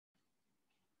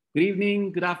Good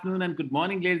evening, good afternoon, and good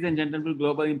morning, ladies and gentlemen.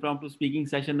 Global Impromptu Speaking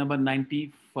session number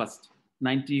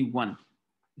 91.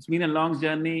 It's been a long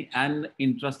journey and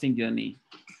interesting journey.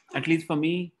 At least for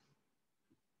me,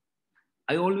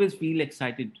 I always feel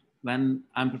excited when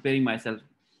I'm preparing myself.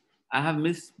 I have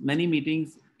missed many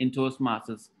meetings in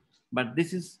Toastmasters, but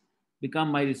this has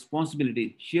become my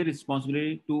responsibility, sheer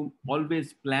responsibility to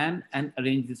always plan and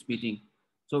arrange this meeting.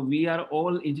 So we are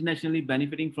all internationally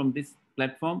benefiting from this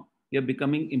platform. We are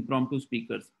becoming impromptu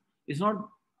speakers. It's not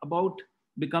about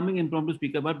becoming impromptu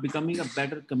speaker, but becoming a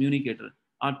better communicator.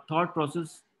 Our thought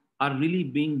process are really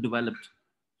being developed.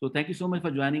 So thank you so much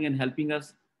for joining and helping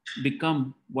us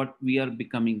become what we are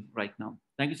becoming right now.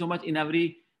 Thank you so much. In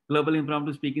every global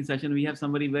impromptu speaking session, we have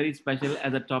somebody very special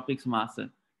as a topics master.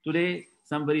 Today,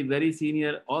 somebody very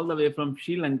senior, all the way from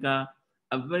Sri Lanka,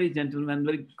 a very gentleman,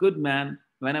 very good man.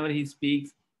 Whenever he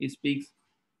speaks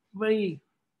very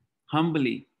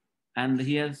humbly, and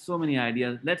he has so many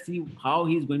ideas. Let's see how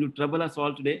he's going to trouble us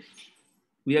all today.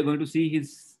 We are going to see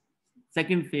his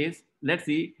second phase. Let's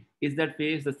see, is that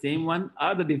phase the same one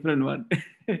or the different one?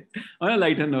 On a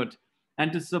lighter note.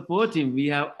 And to support him, we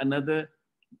have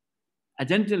a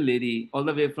gentle lady all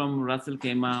the way from Russell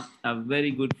Kema, a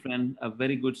very good friend, a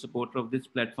very good supporter of this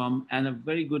platform, and a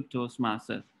very good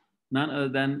Toastmaster. None other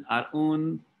than our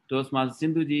own Toastmaster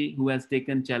Sindhuji, who has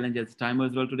taken challenge as timer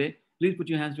as well today. Please put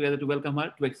your hands together to welcome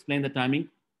her to explain the timing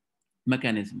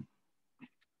mechanism.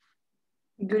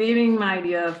 Good evening, my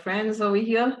dear friends over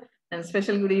here, and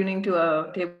special good evening to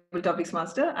our Table Topics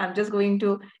Master. I'm just going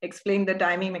to explain the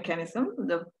timing mechanism.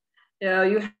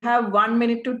 You have 1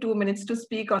 minute to 2 minutes to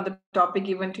speak on the topic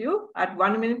given to you. At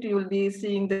 1 minute, you will be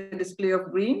seeing the display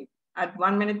of green. At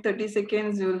 1 minute 30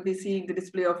 seconds, you will be seeing the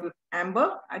display of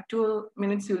amber. At 2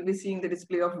 minutes, you will be seeing the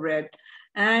display of red.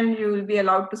 And you will be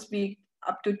allowed to speak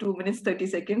up to 2 minutes 30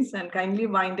 seconds, and kindly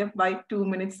wind up by 2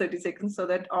 minutes 30 seconds so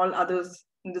that all others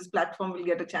in this platform will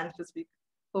get a chance to speak.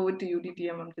 Over to you,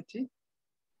 DTM Amjad.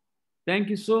 Thank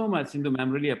you so much, Sindhu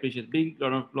ma'am. Really appreciate it. Big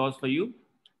round of applause for you.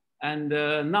 And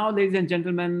now, ladies and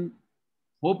gentlemen,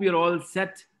 hope you're all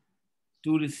set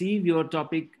to receive your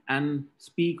topic and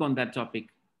speak on that topic.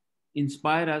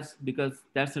 Inspire us, because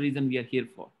that's the reason we are here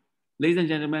for. Ladies and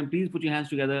gentlemen, please put your hands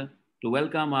together to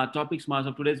welcome our topics master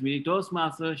of today's meeting,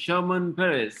 Toastmaster Sherman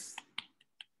Perez.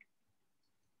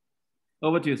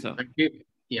 Over to you, sir. Thank you.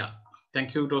 Yeah.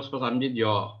 Thank you, Toastmaster Amjad,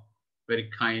 your very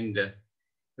kind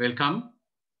welcome.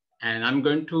 And I'm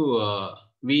going to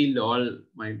wheel all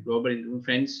my global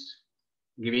friends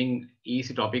giving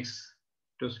easy topics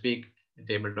to speak a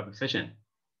table topic session.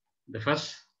 The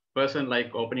first person,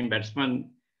 like opening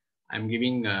batsman, I'm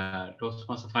giving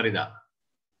Toastmaster Farida.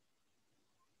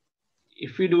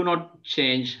 If we do not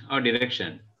change our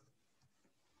direction,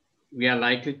 we are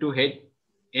likely to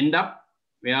end up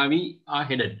where we are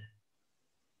headed.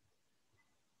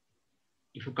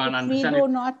 If you can't understand we do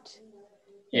not,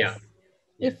 yes.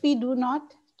 Yeah. If we do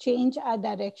not change our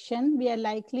direction, we are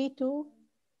likely to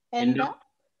end up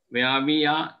where we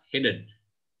are headed.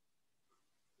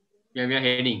 Where we are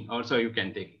heading. Also, you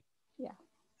can take it. Yeah.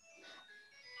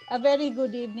 A very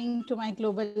good evening to my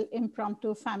global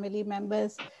impromptu family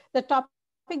members. The topic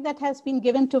that has been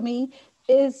given to me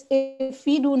is, if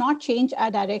we do not change our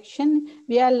direction,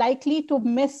 we are likely to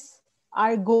miss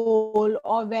our goal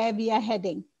or where we are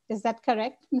heading. Is that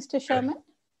correct, Mr. Sherman?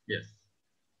 Yes.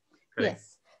 Correct.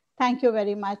 Yes. Thank you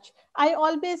very much. I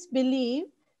always believe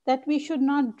that we should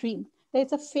not dream.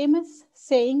 There's a famous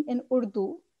saying in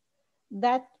Urdu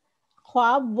that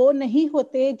ख्वाब वो नहीं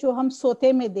होते जो हम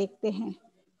सोते में देखते हैं,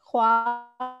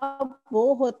 ख्वाब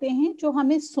वो होते हैं जो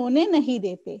हमें सोने नहीं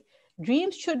देते.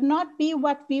 Dreams should not be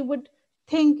what we would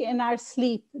think in our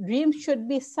sleep. Dreams should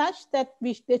be such that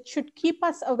they should keep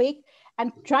us awake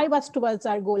and drive us towards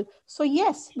our goal. So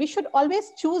yes, we should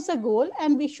always choose a goal,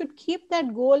 and we should keep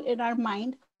that goal in our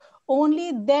mind.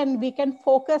 Only then we can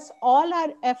focus all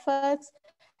our efforts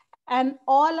and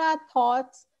all our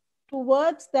thoughts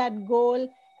towards that goal,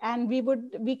 and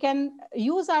we can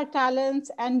use our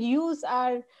talents and use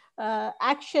our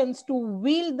actions to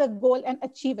wield the goal and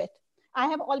achieve it. I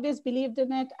have always believed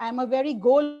in it. I'm a very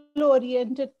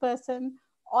goal-oriented person.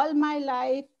 All my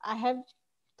life, I have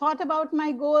thought about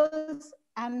my goals,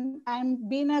 and I'm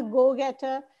been a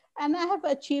go-getter, and I have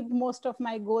achieved most of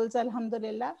my goals,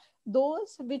 alhamdulillah.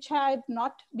 Those which I've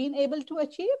not been able to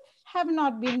achieve have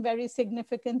not been very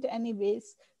significant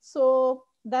anyways. So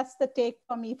that's the take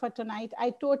for me for tonight.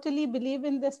 I totally believe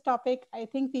in this topic. I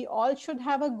think we all should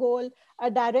have a goal, a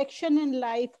direction in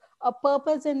life, a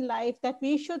purpose in life that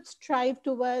we should strive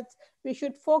towards. We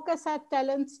should focus our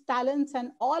talents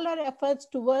and all our efforts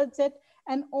towards it,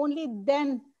 and only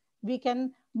then we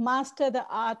can master the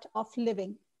art of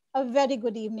living. A very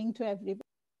good evening to everybody.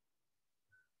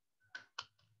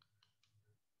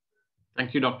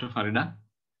 Thank you, Dr. Farida.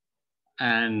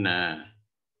 And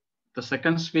the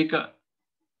second speaker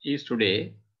is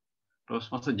today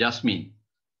Toastmaster Jasmine.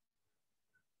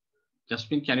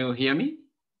 Jasmine, can you hear me?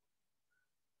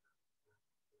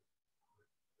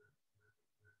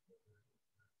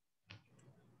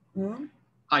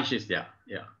 She's there.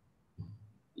 Yeah.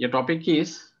 Your topic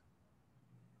is,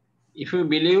 if you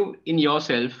believe in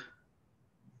yourself,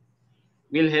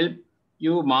 will help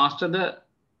you master the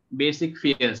basic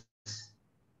fears.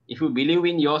 If you believe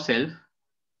in yourself,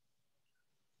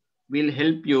 will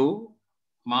help you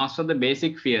master the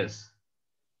basic fears.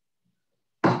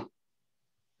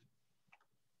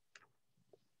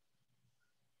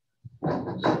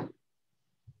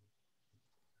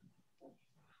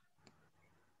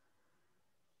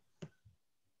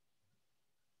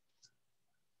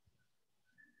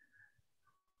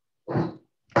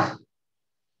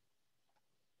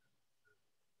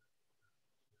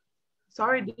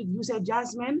 Sorry, did you say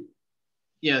Jasmine?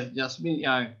 Yes, Jasmine.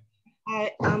 Yeah.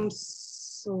 I am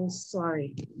so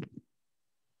sorry.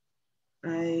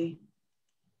 Right.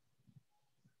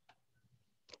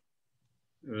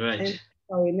 I'm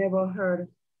sorry, never heard.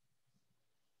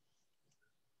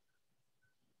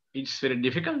 It's very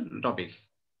difficult topic.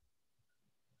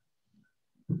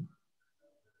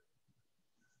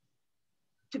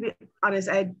 To be honest,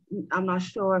 I'm not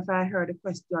sure if I heard the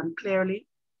question clearly.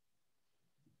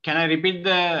 Can I repeat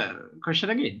the question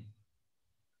again?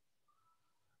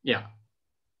 Yeah.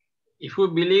 If you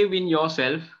believe in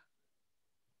yourself,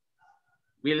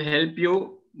 will help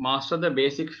you master the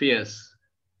basic fears.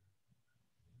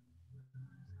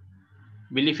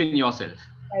 Believe in yourself.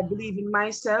 I believe in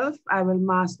myself, I will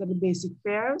master the basic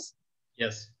fears.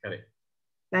 Yes, correct.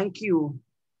 Thank you.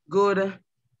 Good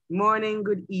morning,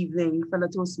 good evening, fellow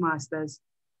Toastmasters.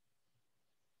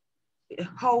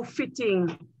 How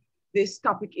fitting this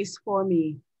topic is for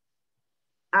me.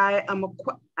 I am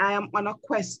on a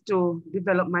quest to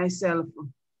develop myself,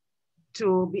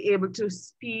 to be able to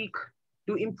speak,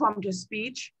 do impromptu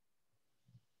speech.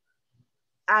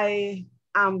 I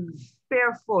am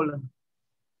fearful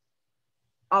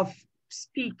of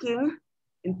speaking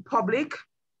in public.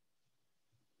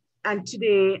 And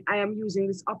today I am using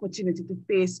this opportunity to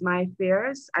face my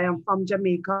fears. I am from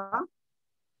Jamaica.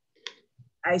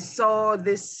 I saw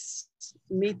this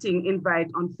meeting invite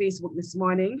on Facebook this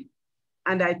morning,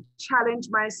 and I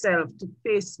challenged myself to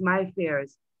face my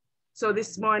fears. So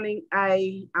this morning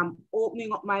I am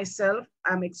opening up myself,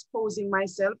 I'm exposing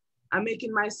myself, I'm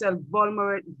making myself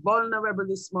vulnerable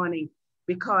this morning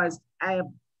because I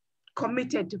am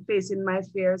committed to facing my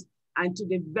fears and to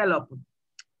develop.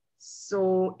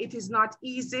 So it is not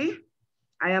easy.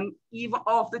 I am even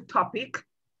off the topic,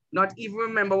 not even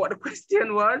remember what the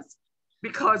question was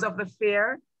because of the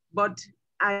fear, but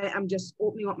I am just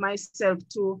opening up myself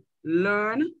to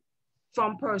learn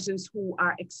from persons who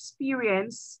are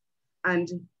experienced and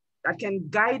that can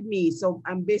guide me. So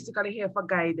I'm basically here for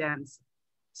guidance.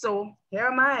 So here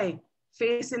am I,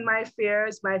 facing my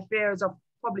fears of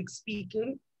public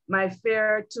speaking, my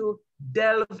fear to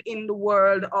delve in the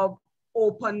world of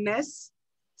openness.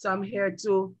 So I'm here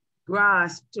to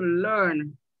grasp, to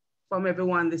learn from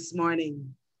everyone this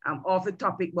morning. I'm off the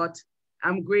topic, but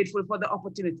I'm grateful for the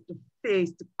opportunity to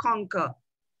face, to conquer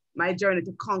my journey,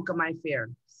 to conquer my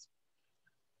fears.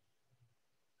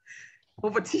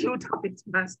 Over to you, Topic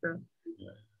Master.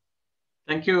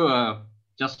 Thank you,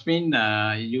 Jasmine.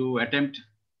 You attempt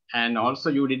and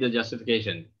also you did the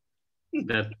justification.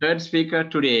 The third speaker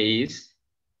today is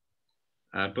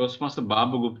Toastmaster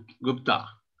Babu Gupta.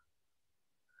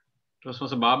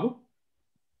 Toastmaster Babu?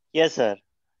 Yes, sir.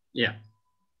 Yeah.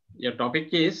 Your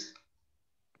topic is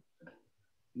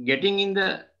getting in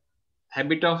the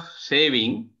habit of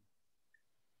saving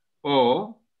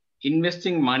or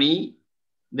investing money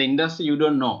the industry you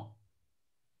don't know.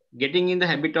 Getting in the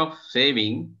habit of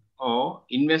saving or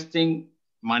investing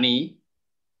money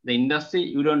the industry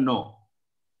you don't know.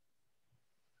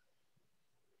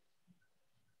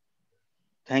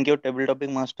 Thank you, Table Topic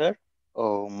Master.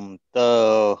 Well,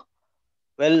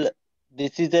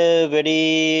 this is a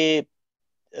very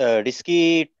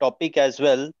risky topic as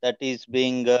well that is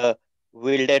being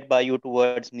wielded by you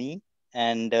towards me,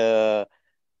 and the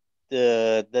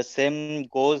same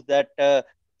goes that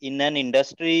in an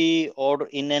industry or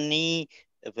in any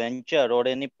venture or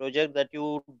any project that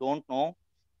you don't know,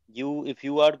 if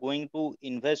you are going to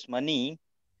invest money,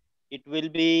 it will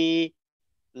be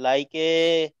like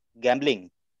a gambling,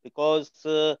 because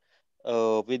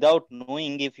without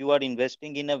knowing, if you are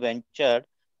investing in a venture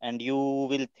and you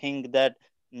will think that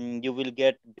you will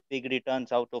get big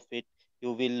returns out of it.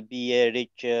 You will be a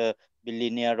rich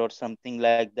billionaire or something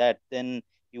like that. Then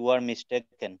you are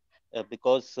mistaken,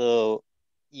 because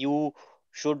you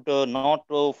should not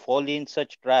fall in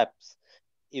such traps.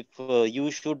 If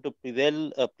you should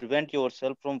prevent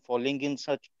yourself from falling in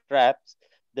such traps,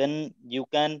 then you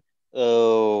can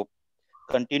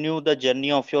continue the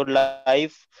journey of your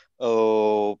life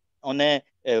on a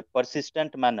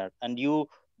persistent manner. And you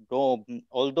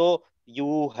although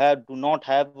you do not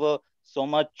have so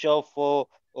much of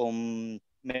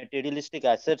materialistic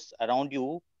assets around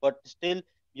you, but still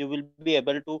you will be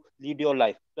able to lead your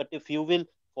life. But if you will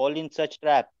fall in such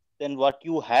trap, then what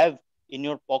you have in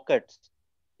your pockets,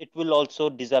 it will also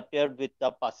disappear with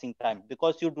the passing time,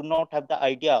 because you do not have the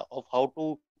idea of how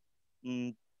to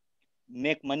um,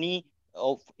 make money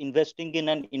of investing in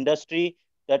an industry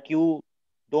that you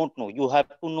don't know. You have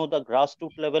to know the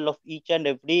grassroots level of each and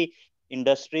every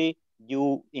industry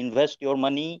you invest your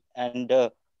money, and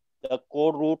the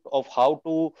core root of how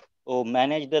to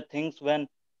manage the things when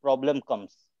problem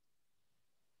comes.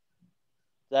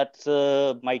 That's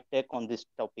my take on this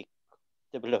topic,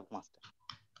 Develop Master.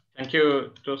 Thank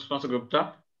you, Toastmaster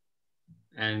Gupta,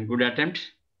 and good attempt.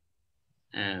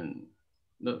 And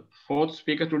the fourth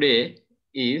speaker today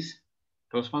is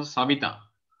Toastmaster Savita.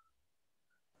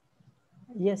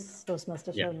 Yes,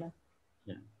 Toastmaster Sharma.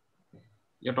 Yeah.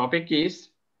 Your topic is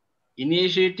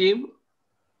initiative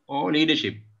or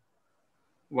leadership.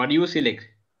 What do you select?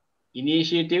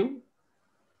 Initiative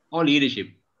or leadership?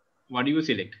 What do you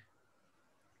select?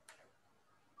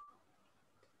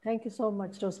 Thank you so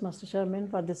much, Toastmaster Sherman,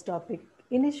 for this topic.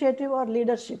 Initiative or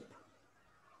leadership?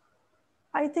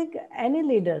 I think any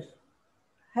leader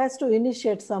has to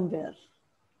initiate somewhere.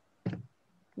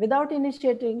 Without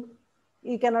initiating,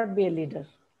 he cannot be a leader.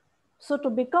 So to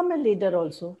become a leader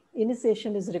also,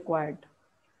 initiation is required.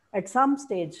 At some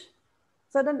stage,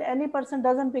 suddenly any person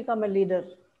doesn't become a leader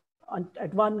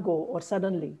at one go or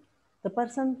suddenly. The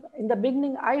person in the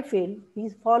beginning, I feel, he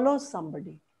follows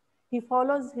somebody. He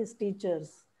follows his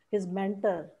teachers, his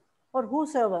mentor, or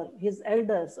whosoever, his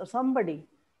elders or somebody,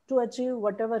 to achieve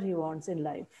whatever he wants in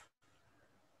life.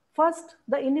 First,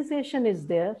 the initiation is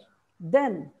there.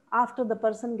 Then, after the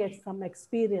person gets some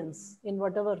experience in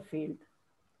whatever field,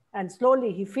 and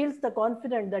slowly he feels the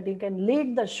confidence that he can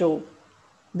lead the show,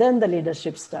 then the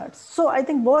leadership starts. So I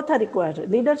think both are required.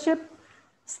 Leadership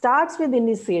starts with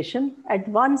initiation at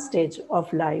one stage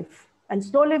of life, and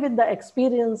slowly with the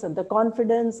experience and the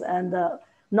confidence and the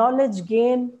knowledge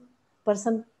gain,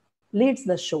 person leads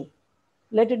the show.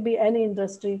 Let it be any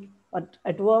industry or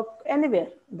at work, anywhere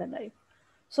in the life.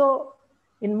 So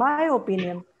in my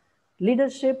opinion,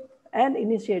 leadership and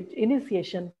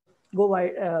initiation go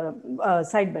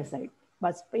side by side.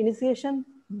 But initiation,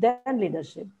 then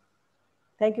leadership.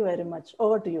 Thank you very much.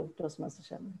 Over to you, Toastmaster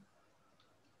Sharma.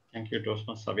 Thank you,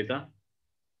 Toastmaster Savita.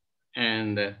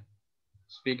 And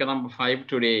speaker number 5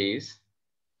 today is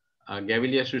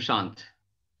Gavilia Sushant.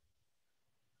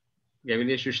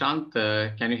 Gavilia Sushant,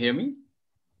 can you hear me?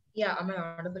 Yeah, am I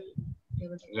audible?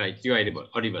 Right, you're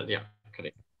audible, yeah,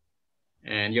 correct.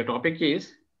 And your topic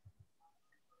is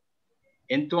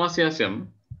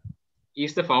enthusiasm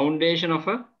is the foundation of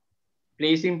a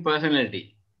pleasing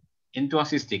personality.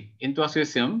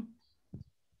 Enthusiasm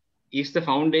is the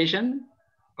foundation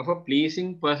of a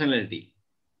pleasing personality.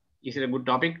 Is it a good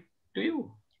topic to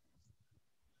you?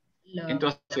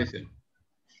 Enthusiasm.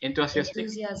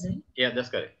 Enthusiasm. Yeah, that's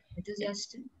correct.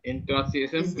 Enthusiasm.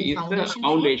 Enthusiasm is the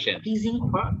foundation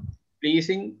of a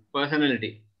pleasing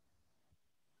personality.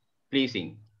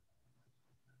 Pleasing.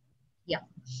 Yeah.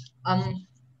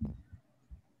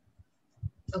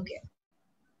 Okay.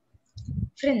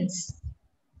 Friends,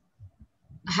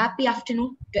 a happy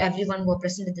afternoon to everyone who are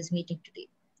present in this meeting today,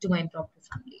 to my impromptu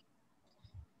family.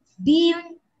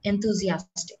 Being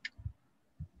enthusiastic.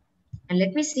 And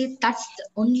let me say that's the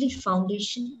only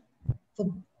foundation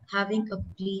for having a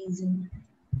pleasing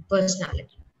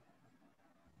personality.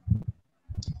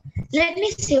 Let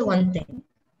me say one thing.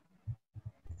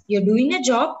 You're doing a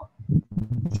job,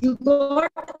 you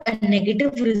got a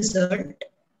negative result,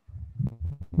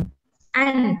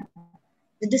 and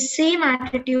with the same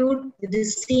attitude, with the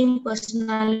same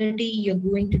personality, you're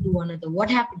going to do another. What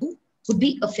happened would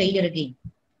be a failure again.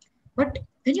 But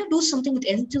when you do something with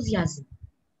enthusiasm,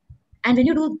 and when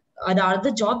you do the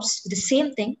other jobs with the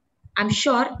same thing, I'm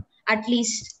sure at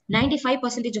least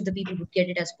 95% of the people would get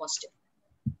it as positive.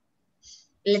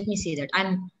 Let me say that.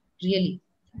 I'm really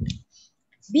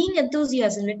being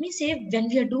enthusiasm. Let me say, when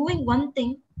we are doing one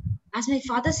thing, as my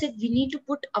father said, we need to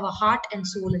put our heart and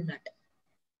soul in that.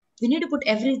 We need to put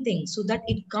everything so that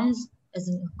it comes as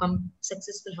a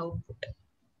successful output.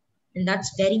 And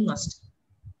that's very must,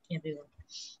 everyone.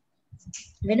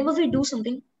 Whenever we do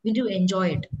something, we need to enjoy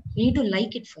it. We need to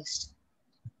like it first.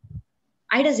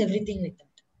 I does everything like that.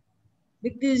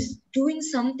 Because doing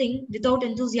something without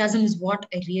enthusiasm is what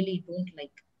I really don't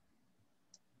like.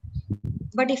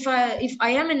 But if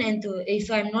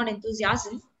I'm not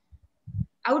enthusiasm,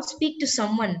 I would speak to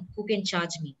someone who can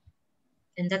charge me.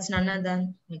 And that's none other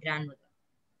than my grandmother.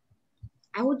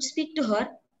 I would speak to her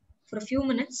for a few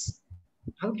minutes.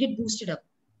 I would get boosted up.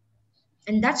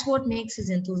 And that's what makes us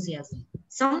enthusiasm.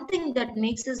 Something that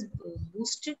makes us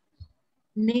boosted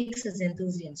makes us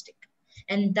enthusiastic.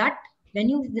 And that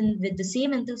with the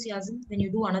same enthusiasm, when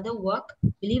you do another work,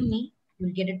 believe me,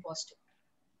 you'll get it positive.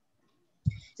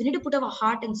 We need to put our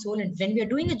heart and soul in it. When we are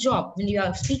doing a job, when we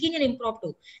are speaking in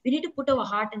impromptu, we need to put our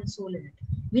heart and soul in it.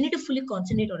 We need to fully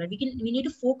concentrate on it. We need to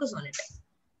focus on it.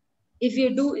 If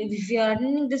we are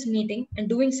running this meeting and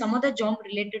doing some other job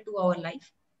related to our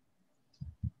life,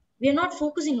 we are not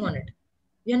focusing on it.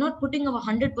 We are not putting our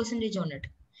 100% on it.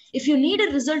 If you need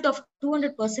a result of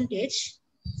 200%,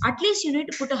 at least you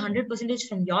need to put 100%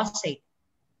 from your side.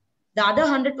 The other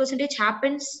 100%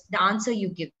 happens, the answer you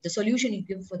give, the solution you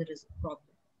give for the problem.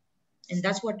 And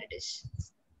that's what it is.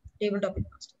 Table topic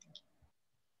master.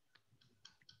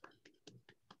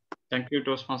 Thank you,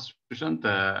 Toastmaster Sushant.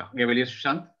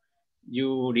 Sushant,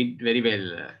 you did very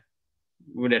well.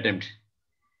 Good attempt.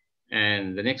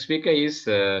 And the next speaker is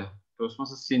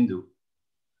Toastmaster Sindhu.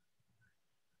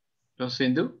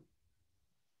 Sindhu?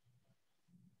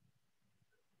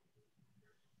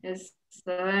 Yes,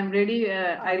 I'm ready.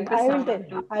 I will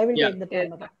take the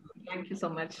camera. Thank you so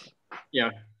much.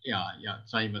 Yeah.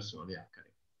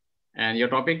 Correct. And your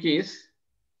topic is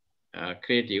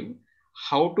creative.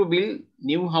 How to build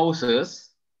new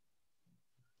houses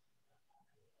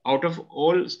out of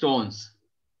old stones.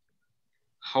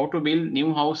 How to build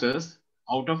new houses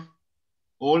out of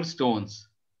old stones.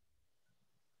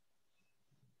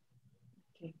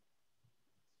 Okay.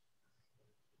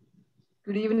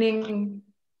 Good evening,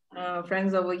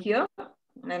 friends over here,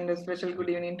 and a special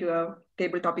good evening to our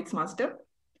table topics master.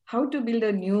 How to build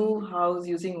a new house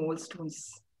using old stones.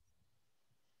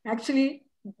 Actually,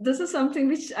 this is something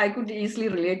which I could easily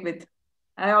relate with.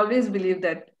 I always believe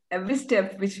that every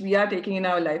step which we are taking in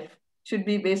our life should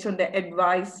be based on the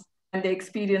advice and the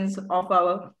experience of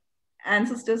our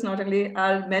ancestors, not only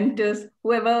our mentors,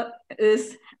 whoever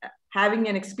is having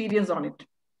an experience on it.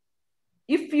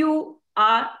 If you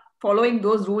are following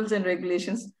those rules and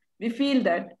regulations, we feel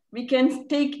that we can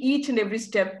take each and every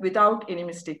step without any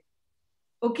mistake.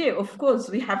 Okay, of course,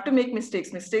 we have to make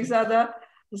mistakes. Mistakes are the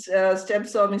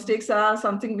steps, or mistakes are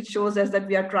something which shows us that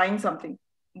we are trying something.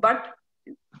 But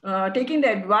taking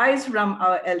the advice from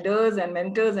our elders and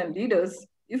mentors and leaders,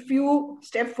 if you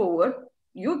step forward,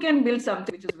 you can build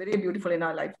something which is very beautiful in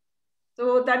our life.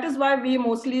 So that is why we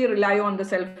mostly rely on the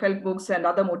self-help books and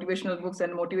other motivational books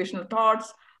and motivational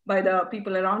thoughts by the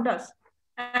people around us.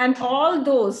 And all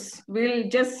those will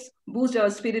just boost our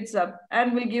spirits up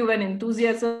and will give an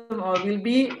enthusiasm, or will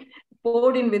be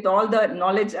poured in with all the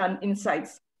knowledge and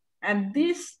insights. And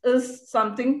this is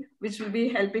something which will be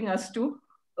helping us to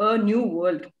a new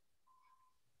world.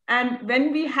 And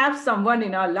when we have someone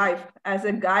in our life as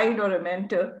a guide or a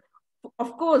mentor,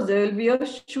 of course, there will be a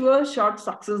sure short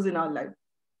success in our life.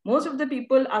 Most of the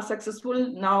people are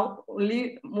successful now,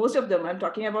 only most of them, I'm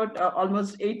talking about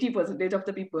almost 80% of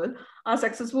the people are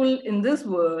successful in this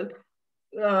world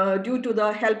due to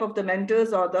the help of the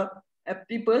mentors or the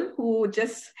people who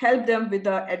just help them with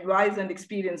the advice and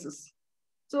experiences.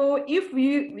 So if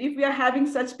we are having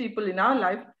such people in our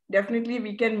life, definitely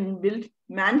we can build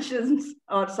mansions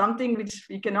or something which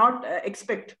we cannot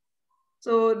expect.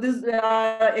 So this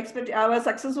our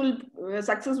success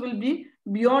will be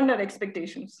beyond our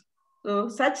expectations. So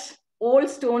such old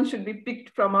stones should be picked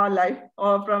from our life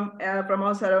or from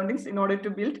our surroundings in order to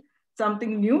build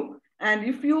something new. And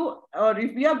if we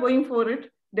are going for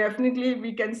it, definitely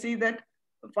we can see that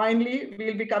finally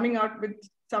we'll be coming out with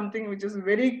something which is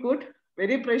very good,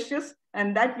 very precious,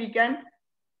 and that we can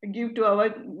give to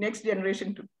our next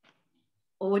generation too.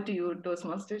 Over to you,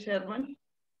 Toastmaster Sherman.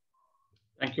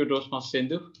 Thank you, Toastmaster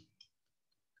Sindhu.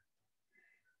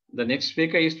 The next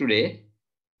speaker is today,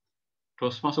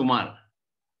 Toastmaster Umar.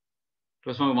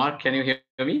 Toastmaster Umar, can you hear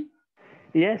me?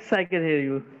 Yes, I can hear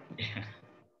you.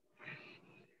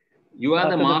 You are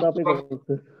the master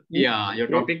of... Yeah, your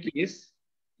topic is,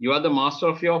 you are the master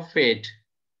of your fate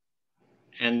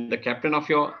and the captain of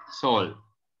your soul.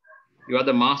 You are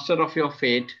the master of your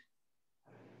fate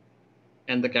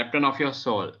and the captain of your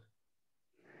soul.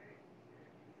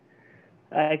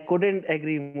 I couldn't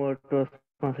agree more,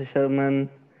 Toastmaster Sherman.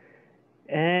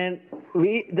 And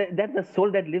that's the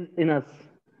soul that lives in us.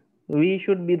 We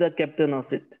should be the captain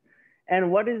of it.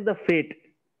 And what is the fate?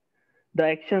 The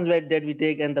actions that we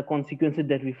take and the consequences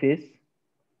that we face.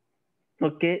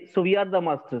 Okay, so we are the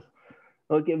masters.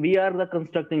 Okay, we are the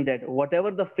constructing that.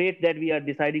 Whatever the fate that we are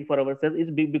deciding for ourselves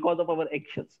is because of our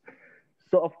actions.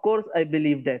 So of course I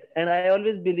believe that, and I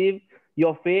always believe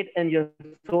your fate and your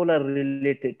soul are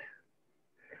related.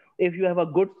 If you have a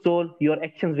good soul, your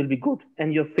actions will be good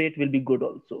and your fate will be good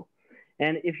also.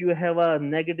 And if you have a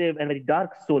negative and very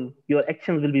dark soul, your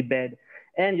actions will be bad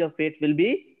and your fate will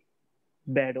be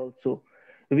bad also.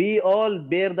 We all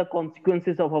bear the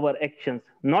consequences of our actions,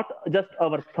 not just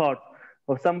our thoughts.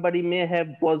 Or somebody may have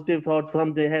positive thoughts,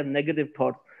 some may have negative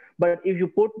thoughts. But if you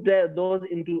put those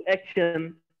into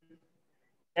action,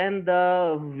 then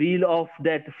the wheel of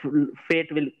that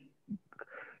fate will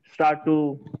start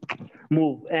to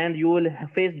move and you will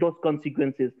face those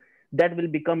consequences that will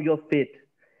become your fate.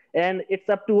 And it's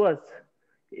up to us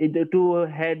to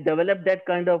have develop that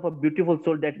kind of a beautiful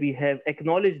soul that we have,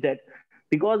 acknowledge that,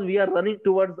 because we are running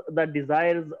towards the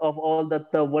desires of all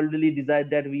the worldly desire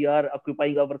that we are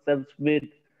occupying ourselves with.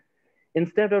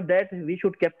 Instead of that, we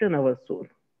should captain our soul.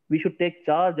 We should take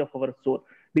charge of our soul,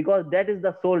 because that is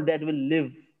the soul that will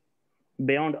live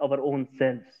beyond our own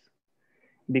selves.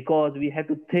 Because we have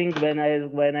to think, when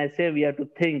I say we have to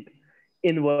think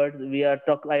inwards,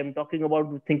 I am talking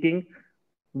about thinking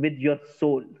with your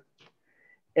soul.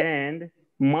 And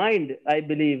mind, I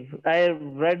believe, I have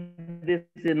read this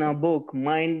in a book,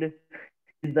 mind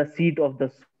is the seat of the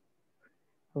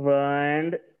soul.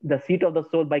 And The Seat of the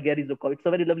Soul by Gary Zukav. It's a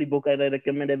very lovely book and I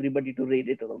recommend everybody to read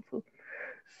it also.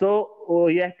 So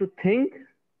you have to think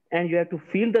and you have to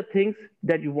feel the things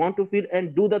that you want to feel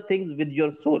and do the things with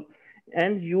your soul.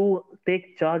 And you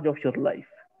take charge of your life.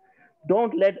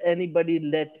 Don't let anybody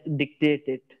dictate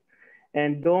it.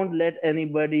 And don't let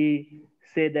anybody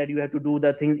say that you have to do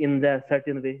the things in a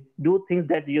certain way. Do things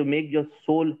that you make your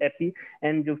soul happy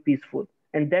and you're peaceful.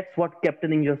 And that's what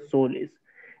captaining your soul is.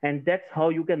 And that's how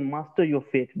you can master your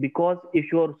fate. Because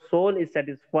if your soul is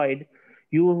satisfied,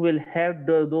 you will have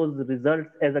those results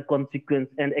as a consequence,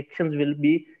 and actions will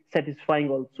be satisfying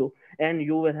also. And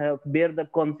you will have bear the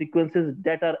consequences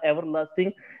that are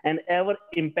everlasting and ever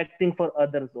impacting for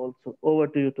others also. Over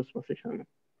to you, Toastmaster Sharma.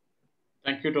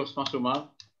 Thank you, Toastmaster Umar.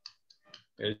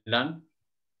 Well done.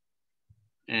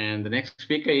 And the next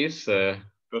speaker is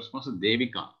Toastmaster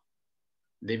Devika.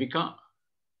 Devika.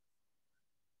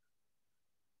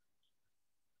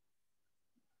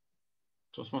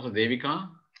 Toastmaster Devika.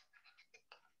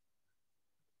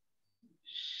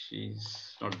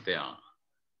 She's not there.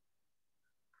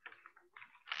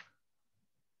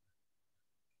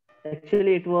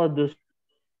 Actually, it was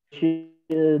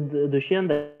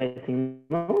Dushyant, I think,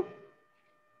 no?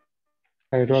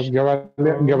 It was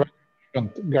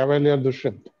Gavalier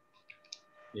Dushyant.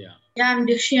 Yeah. Yeah, I'm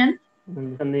Dushyant.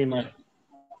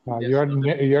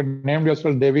 You had named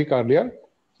yourself Devik earlier.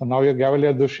 So now you're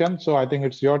Gavalier Dushyant. So I think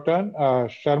it's your turn.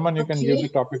 Sharman, you can give the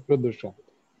topic to Dushyant.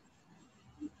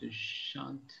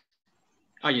 Dushyant.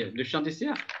 Oh, yeah, Dushyant is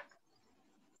here.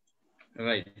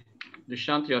 Right.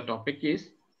 Dushyant, your topic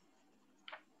is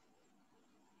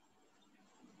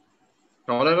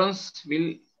tolerance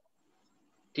will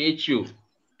teach you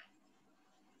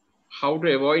how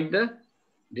to avoid the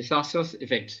disastrous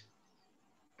effects.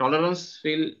 Tolerance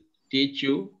will teach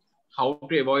you how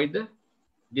to avoid the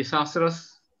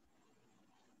disastrous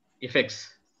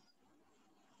effects.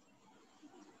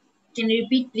 Can you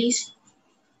repeat, please?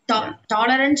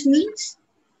 Tolerance means?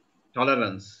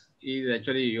 Tolerance is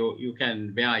actually you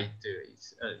can bear it.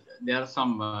 There are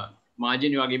some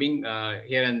margin you are giving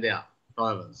here and there.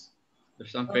 Tolerance.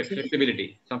 There's some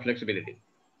flexibility.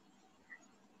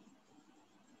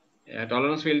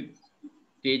 Tolerance will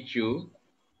teach you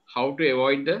how to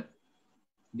avoid the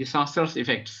disastrous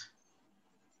effects.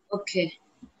 Okay.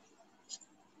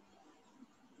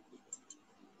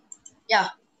 Yeah,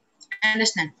 I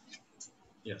understand.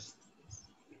 Yes.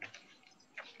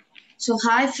 So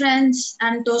hi friends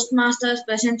and Toastmasters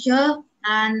present here,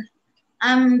 and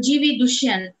I'm GV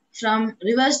Dushyant from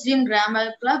Reverse Dream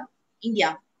Grammar Club,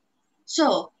 India.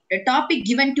 So the topic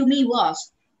given to me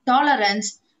was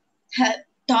tolerance.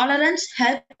 Tolerance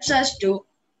helps us to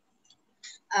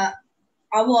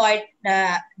avoid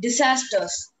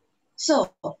disasters.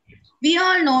 So we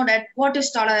all know that what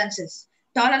is tolerance is.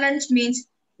 Tolerance means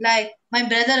like my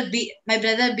brother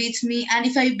beats me, and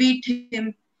if I beat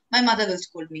him, my mother will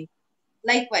scold me.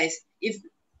 Likewise,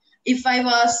 if I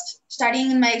was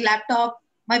studying in my laptop,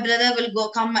 my brother will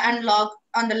come and log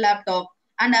on the laptop,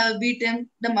 and I will beat him.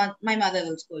 My mother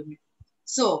will scold me.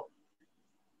 So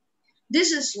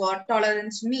This is what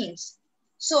tolerance means.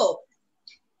 So,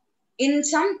 in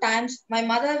sometimes my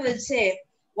mother will say,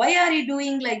 why are you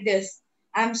doing like this?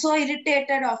 I'm so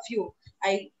irritated of you.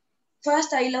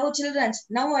 First I love children,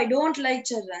 now I don't like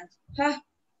children. Huh?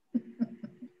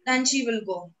 Then she will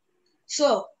go.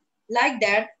 So, like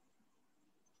that,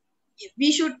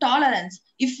 we should tolerance.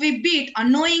 If we beat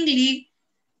unknowingly,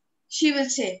 she will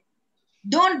say,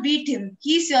 don't beat him.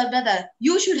 He's your brother.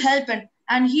 You should help him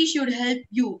and he should help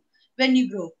you when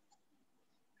you grow.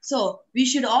 So we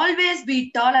should always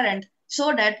be tolerant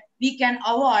so that we can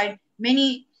avoid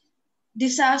many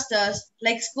disasters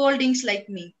like scoldings like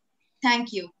me.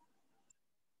 Thank you.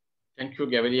 Thank you,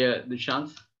 Gaviria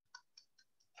Dushant.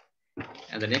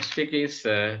 And the next speaker is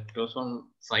Roswan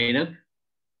Zainab.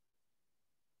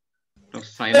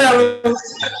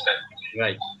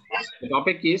 Right. The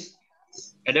topic is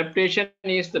adaptation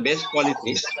is the best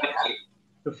policy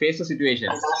to face a situation.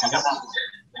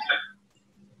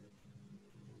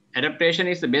 Adaptation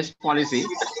is the best policy.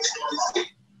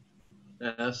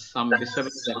 There's some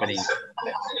disturbance happening.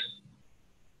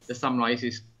 There's some noise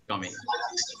is coming.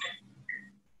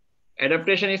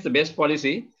 Adaptation is the best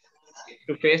policy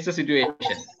to face the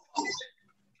situation.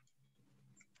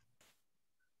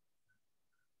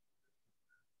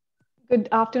 Good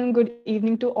afternoon, good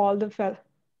evening to all the fellow.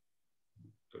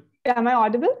 Am I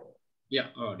audible? Yeah,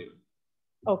 audible.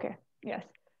 Okay, yes.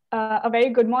 A very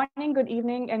good morning, good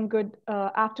evening, and good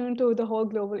afternoon to the whole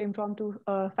global impromptu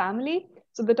family.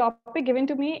 So the topic given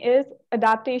to me is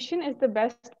adaptation is the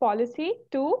best policy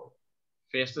to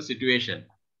face the situation.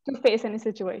 To face any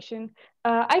situation.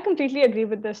 I completely agree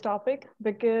with this topic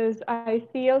because I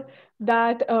feel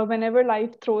that whenever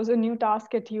life throws a new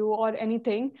task at you or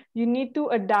anything, you need to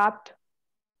adapt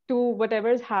to whatever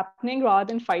is happening rather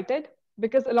than fight it.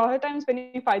 Because a lot of times when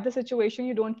you fight the situation,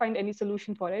 you don't find any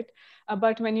solution for it.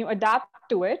 But when you adapt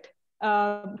to it,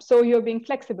 so you're being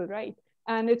flexible, right?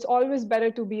 And it's always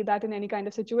better to be that in any kind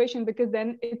of situation because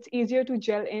then it's easier to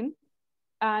gel in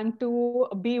and to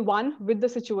be one with the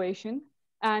situation.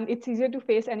 And it's easier to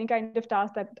face any kind of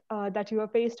task that you are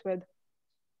faced with.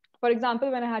 For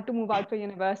example, when I had to move out for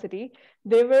university,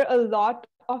 there were a lot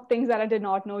of things that I did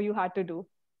not know you had to do.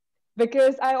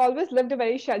 Because I always lived a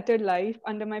very sheltered life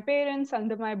under my parents,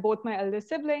 under both my elder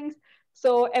siblings.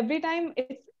 So every time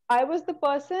I was the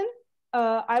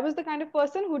kind of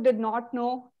person who did not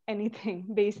know anything,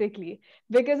 basically,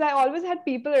 because I always had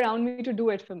people around me to do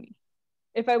it for me.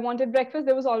 If I wanted breakfast,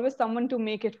 there was always someone to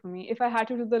make it for me. If I had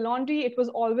to do the laundry, it was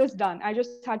always done. I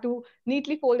just had to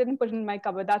neatly fold it and put it in my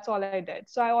cupboard. That's all I did.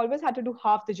 So I always had to do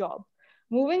half the job.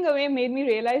 Moving away made me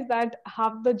realize that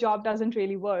half the job doesn't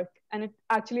really work and it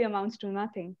actually amounts to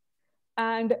nothing.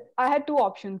 And I had two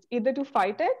options, either to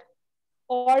fight it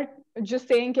or just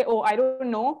saying, oh, I don't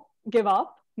know, give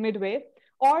up midway,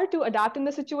 or to adapt in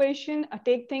the situation,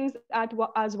 take things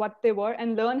as what they were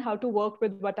and learn how to work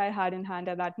with what I had in hand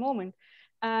at that moment.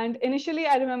 And initially,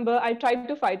 I remember I tried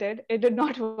to fight it. It did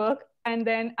not work. And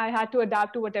then I had to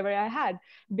adapt to whatever I had,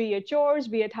 be it chores,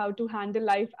 be it how to handle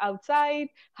life outside,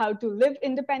 how to live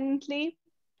independently.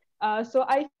 So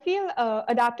I feel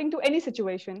adapting to any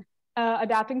situation,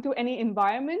 adapting to any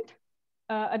environment,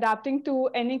 adapting to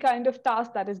any kind of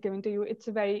task that is given to you, it's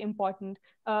very important.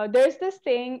 There's this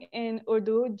saying in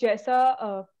Urdu,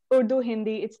 Jaisa, Urdu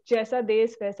Hindi, it's Jaisa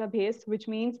Des Vaisa Bhes, which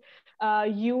means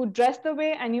you dress the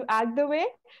way and you act the way,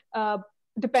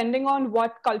 depending on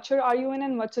what culture are you in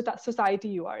and what society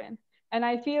you are in. And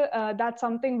I feel that's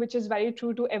something which is very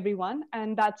true to everyone,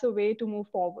 and that's a way to move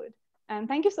forward. And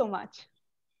thank you so much.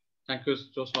 Thank you,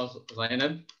 Toastmaster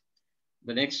Zainab.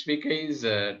 The next speaker is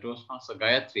Toastmaster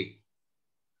Gayatri.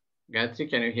 Gayatri,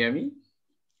 can you hear me?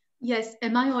 Yes.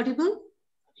 Am I audible?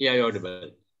 Yeah, you're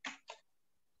audible.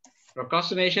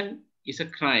 Procrastination is a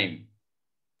crime.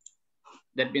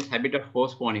 That means habit of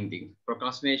postponing things.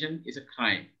 Procrastination is a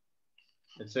crime.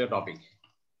 That's your topic.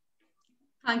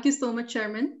 Thank you so much,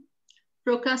 Chairman.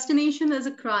 Procrastination is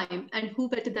a crime, and who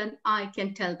better than I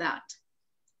can tell that?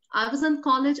 I was in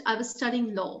college, I was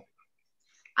studying law.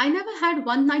 I never had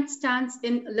one night stands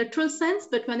in literal sense,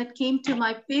 but when it came to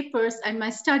my papers and my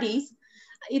studies,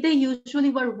 they usually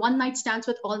were one night stands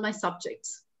with all my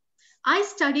subjects. I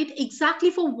studied exactly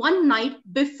for one night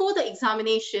before the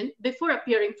examination, before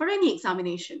appearing for any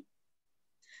examination.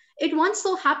 It once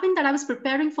so happened that I was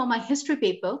preparing for my history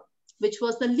paper, which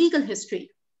was the legal history.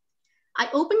 I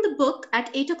opened the book at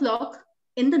 8 o'clock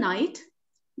in the night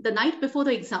before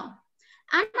the exam.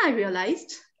 And I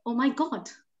realized, oh my God,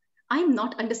 I'm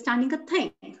not understanding a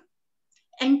thing.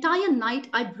 Entire night,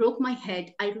 I broke my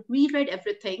head. I reread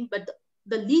everything, but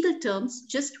the legal terms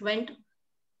just went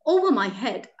over my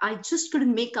head. I just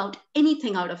couldn't make out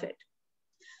anything out of it.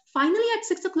 Finally, at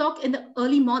 6 o'clock in the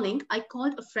early morning, I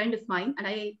called a friend of mine and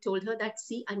I told her that,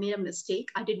 see, I made a mistake.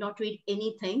 I did not read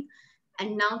anything.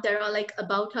 And now there are like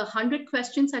about 100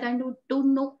 questions and I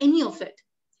don't know any of it.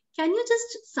 Can you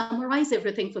just summarize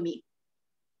everything for me?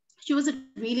 She was a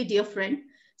really dear friend.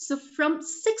 So from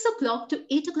 6 o'clock to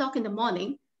 8 o'clock in the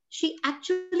morning, she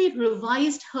actually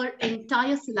revised her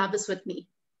entire syllabus with me.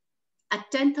 At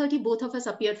 10:30, both of us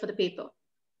appeared for the paper.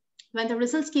 When the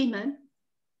results came in,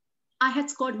 I had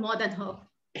scored more than her.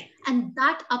 And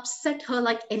that upset her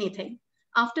like anything.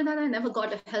 After that, I never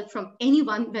got help from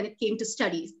anyone when it came to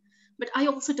studies. But I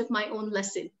also took my own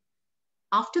lesson.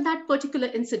 After that particular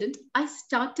incident, I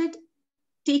started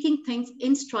taking things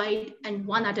in stride and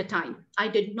one at a time. I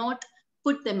did not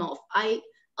put them off. I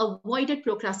avoided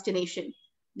procrastination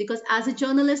because as a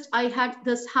journalist, I had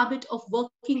this habit of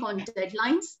working on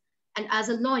deadlines. And as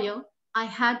a lawyer, I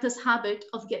had this habit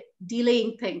of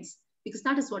delaying things because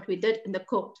that is what we did in the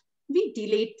court. We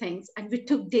delayed things and we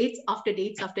took dates after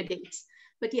dates after dates.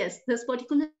 But yes, this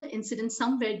particular incident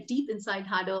somewhere deep inside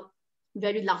had a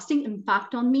very lasting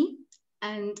impact on me.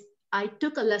 And I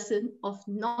took a lesson of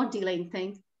not delaying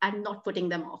things and not putting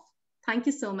them off. Thank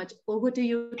you so much. Over to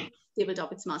you, Table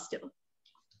Topics Master.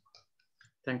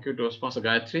 Thank you, Toastmaster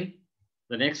Gayatri.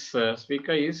 The next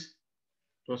speaker is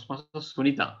Toastmaster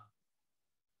Sunita.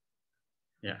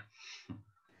 Yeah.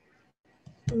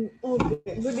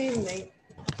 Okay, good evening.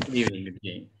 Good evening, good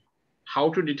evening.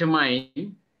 How to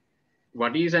determine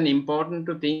what is an important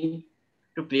to think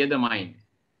to clear the mind?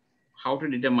 How to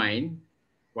determine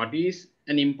what is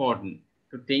an important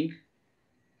to think,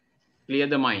 clear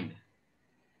the mind?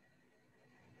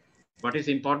 What is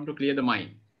important to clear the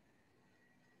mind?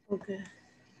 Okay.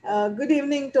 Good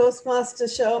evening, Toastmaster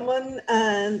Sherman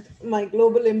and my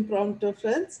global impromptu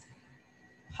friends.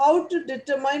 How to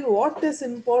determine what is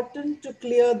important to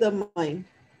clear the mind?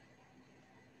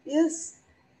 Yes,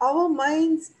 our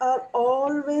minds are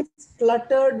always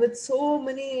cluttered with so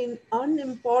many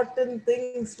unimportant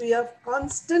things. We are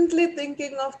constantly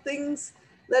thinking of things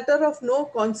that are of no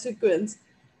consequence.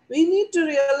 We need to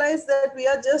realize that we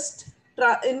are just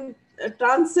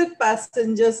transit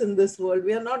passengers in this world.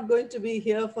 We are not going to be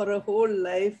here for a whole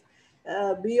life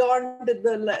beyond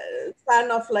the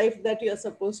span of life that you are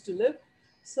supposed to live.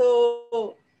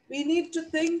 So we need to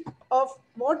think of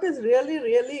what is really,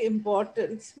 really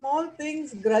important. Small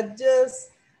things, grudges,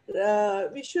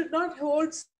 we should not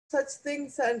hold such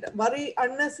things and worry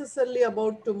unnecessarily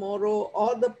about tomorrow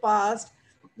or the past.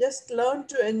 Just learn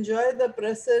to enjoy the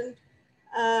present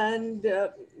and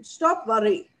stop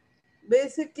worrying.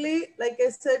 Basically, like I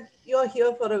said, you're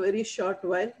here for a very short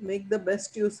while. Make the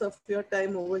best use of your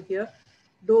time over here.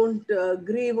 Don't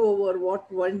grieve over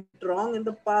what went wrong in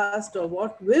the past or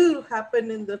what will happen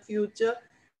in the future.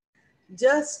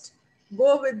 Just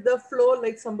go with the flow,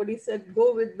 like somebody said,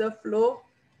 go with the flow.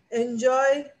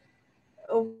 Enjoy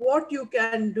what you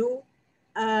can do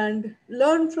and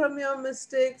learn from your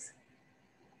mistakes.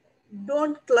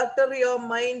 Don't clutter your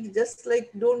mind, just like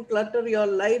don't clutter your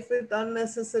life with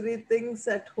unnecessary things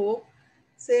at home.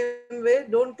 Same way,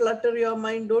 don't clutter your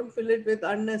mind, don't fill it with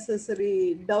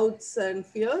unnecessary doubts and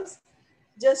fears.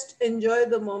 Just enjoy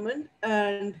the moment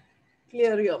and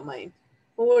clear your mind.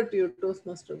 Over to you,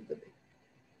 Toastmaster of the day.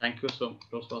 Thank you so much,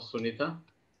 Toastmaster Sunita.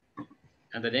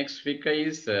 And the next speaker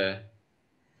is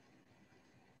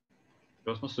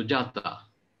Toastmaster Sujata.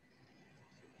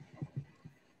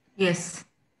 Yes.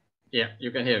 Yeah,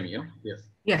 you can hear me, yeah? Yes.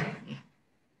 Yeah.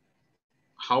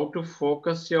 How to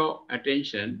focus your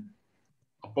attention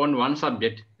upon one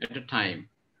subject at a time.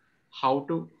 How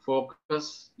to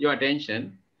focus your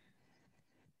attention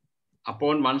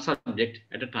upon one subject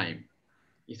at a time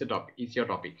is the topic. Is your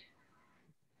topic.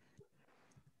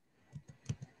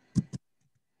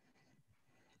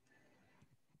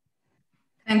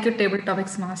 Thank you, Table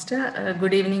Topics Master.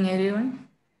 Good evening, everyone.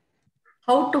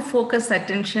 How to focus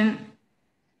attention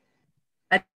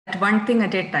at one thing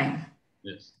at a time.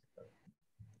 Yes.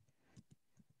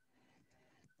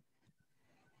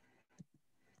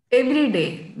 Every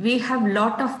day, we have a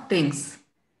lot of things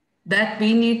that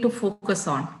we need to focus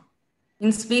on.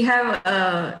 Means we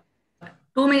have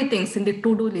too many things in the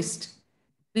to-do list,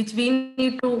 which we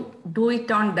need to do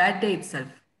it on that day itself.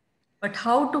 But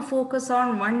how to focus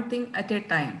on one thing at a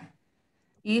time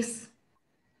is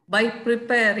by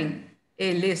preparing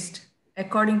a list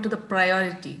according to the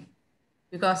priority,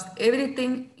 because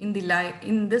everything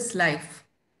in this life,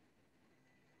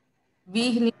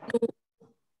 we need to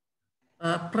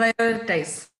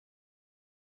prioritize.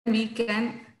 We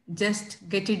can just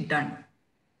get it done.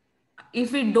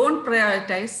 If we don't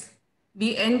prioritize,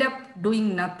 we end up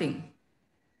doing nothing.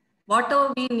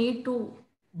 Whatever we need to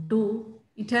do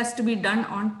it has to be done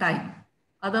on time.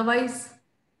 Otherwise,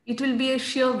 it will be a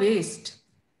sheer waste.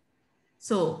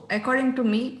 So according to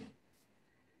me,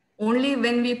 only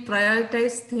when we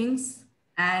prioritize things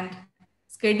and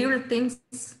schedule things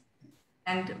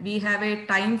and we have a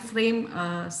time frame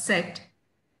set,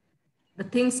 the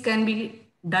things can be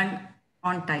done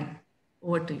on time.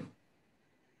 Over to you.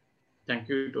 Thank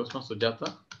you, Toastmaster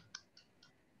Sujata.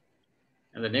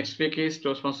 And the next speaker is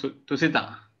Toastmaster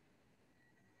Tusita.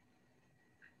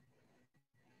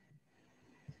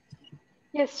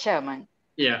 Yes, Chairman.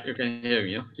 Yeah, you can hear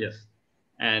me. Yes.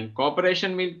 And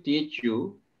cooperation will teach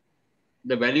you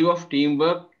the value of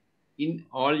teamwork in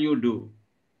all you do.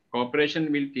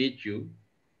 Cooperation will teach you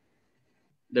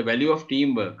the value of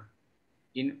teamwork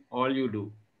in all you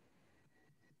do.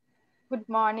 Good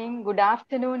morning, good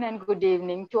afternoon, and good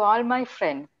evening to all my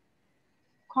friends.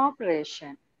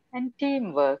 Cooperation and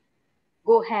teamwork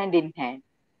go hand in hand.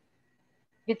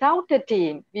 Without a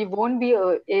team, we won't be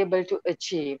able to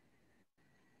achieve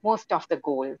most of the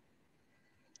goals.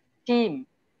 Team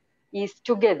is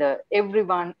together,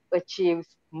 everyone achieves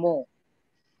more.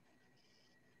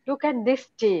 Look at this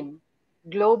team,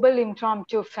 Global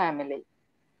Impromptu Family.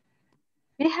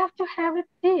 We have to have a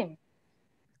team.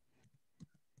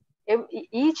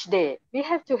 Each day, we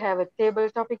have to have a table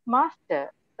topic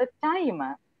master, a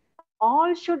timer.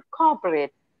 All should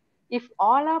cooperate. If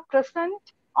all are present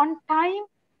on time,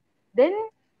 then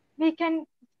we can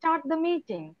start the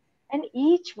meeting. And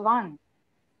each one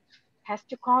has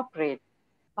to cooperate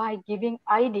by giving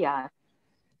ideas.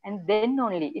 And then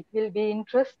only it will be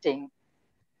interesting.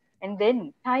 And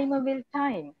then timer will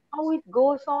time how it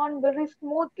goes on very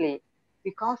smoothly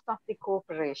because of the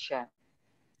cooperation.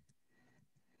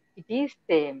 It is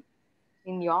same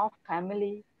in your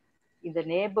family, in the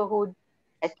neighborhood,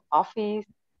 at office,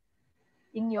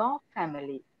 in your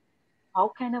family. How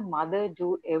can a mother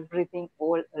do everything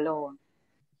all alone?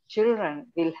 Children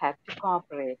will have to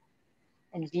cooperate,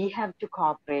 and we have to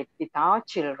cooperate with our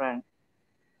children.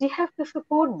 We have to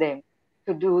support them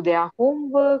to do their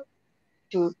homework,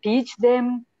 to teach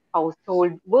them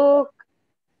household work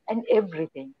and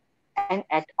everything. And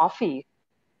at office,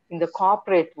 in the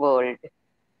corporate world,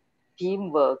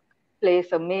 teamwork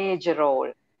plays a major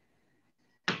role.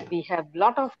 We have a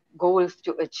lot of goals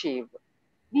to achieve.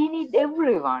 We need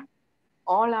everyone.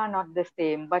 All are not the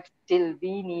same, but still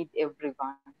we need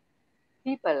everyone.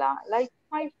 People are like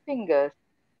my fingers.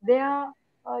 They are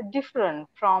different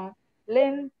from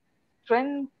length,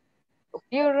 strength,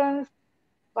 appearance,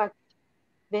 but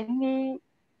when we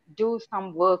do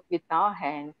some work with our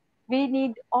hands, we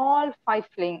need all five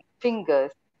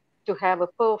fingers to have a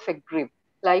perfect grip.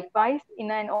 Likewise, in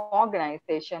an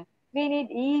organization, we need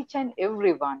each and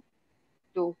everyone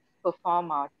to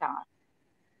perform our task.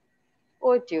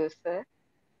 Over to you, sir.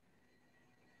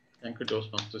 Thank you,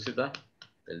 Toastmaster Tusita.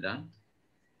 Well done.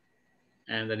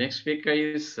 And the next speaker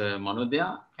is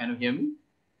Manodya. Can you hear me?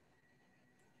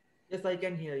 Yes, I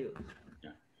can hear you.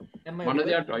 Yeah. Am I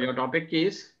Manodya, audible? your topic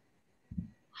is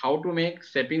how to make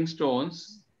stepping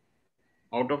stones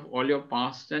out of all your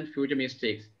past and future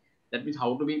mistakes. That means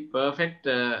how to be perfect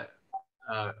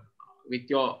with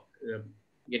your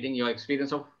getting your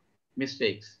experience of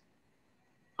mistakes.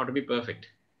 How to be perfect.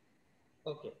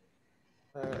 Okay.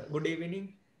 Good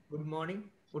evening, good morning,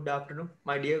 good afternoon,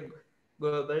 my dear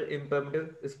global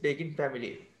impromptu speaking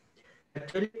family.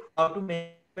 Actually, how to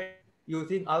make it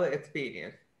using our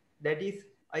experience. That is,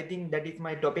 I think that is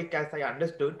my topic as I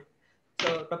understood.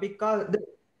 So topic are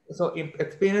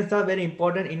experience are very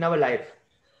important in our life.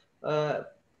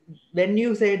 When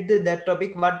you said that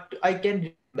topic, what I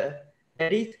can remember,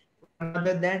 that is none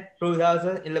other than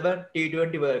 2011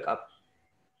 T20 World Cup.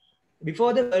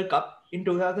 Before the World Cup in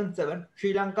 2007,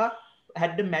 Sri Lanka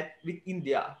had a match with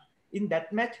India. In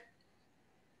that match,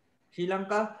 Sri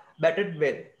Lanka batted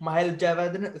well. Mahel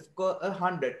Jayawardene scored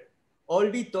 100. All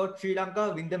we thought Sri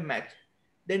Lanka win the match.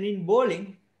 Then in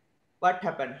bowling, what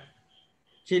happened?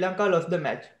 Sri Lanka lost the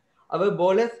match. Our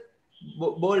bowlers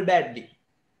bowled badly.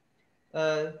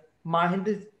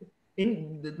 Mahendra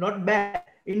in not bad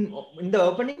in the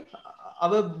opening.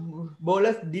 Our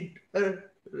bowlers did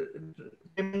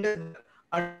tremendous work.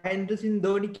 Mahendra Singh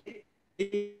Dhoni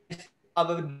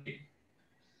our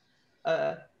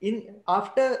in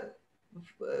after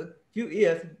few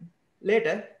years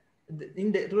later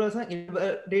in the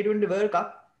 2011 T20 World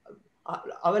Cup,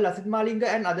 our Lasith Malinga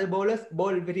and other bowlers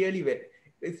bowled really well,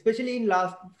 especially in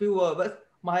last few overs.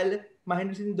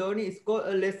 Mahendra Singh Dhoni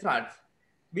scored less runs.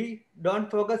 We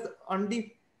don't focus on the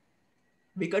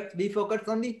wickets, we focus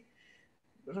on the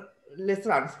less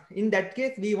runs. In that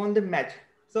case, we won the match.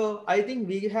 So I think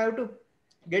we have to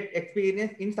get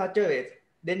experience in such a way.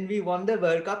 then we won the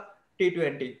World Cup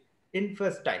T20 in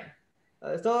first time.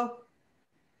 So,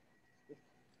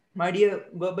 my dear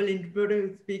global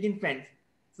interpreter speaking friends,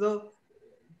 so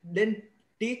then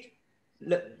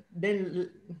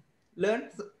learn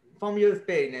from your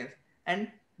experience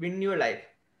and win your life.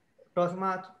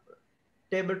 Toastmaster,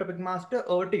 table topic master,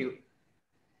 over to you.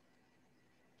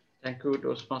 Thank you,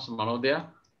 Toastmaster Manodaya.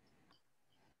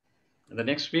 The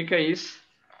next speaker is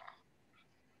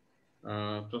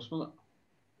Toastmaster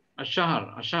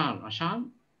Ashahar.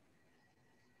 Ashahar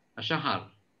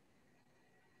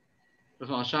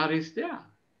is there.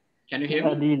 Can you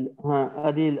hear me?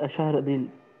 Adil, Ashahar Adil.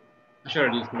 Ashahar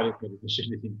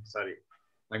Adil, sorry,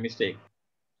 my mistake.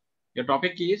 Your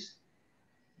topic is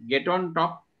get on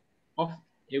top of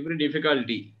every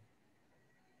difficulty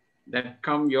that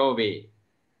come your way.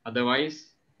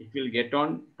 Otherwise, it will get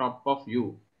on top of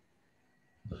you.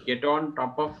 Get on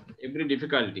top of every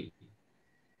difficulty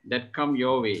that come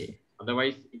your way.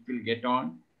 Otherwise, it will get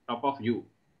on top of you.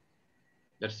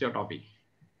 That's your topic.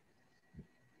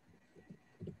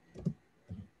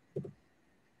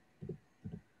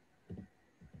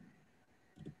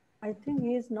 I think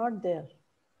he is not there.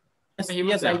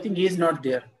 Yes, I think he is not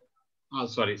there. Oh,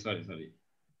 sorry. Toastmaster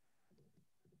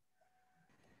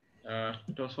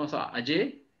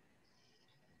Ajay?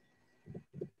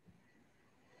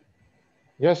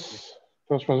 Yes,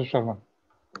 Toastmaster Sharma.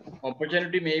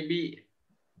 Opportunity may be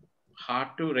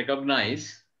hard to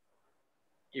recognize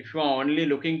if you are only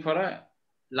looking for a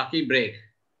lucky break.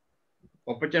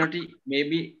 Opportunity may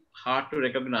be hard to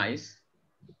recognize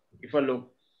if you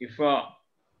are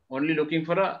only looking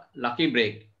for a lucky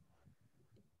break.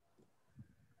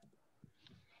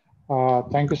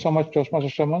 Thank you so much, Toastmaster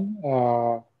Sharman.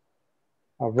 A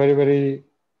very, very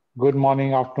good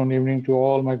morning, afternoon, evening to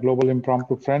all my global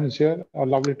impromptu friends here. A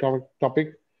lovely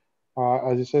topic.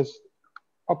 As it says,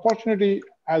 opportunity,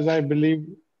 as I believe,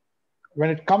 when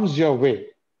it comes your way,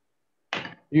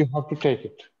 you have to take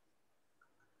it.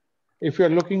 If you're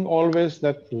looking always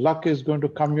that luck is going to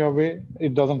come your way,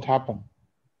 it doesn't happen.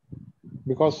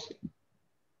 Because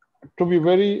to be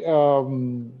very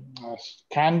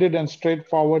candid and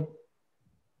straightforward,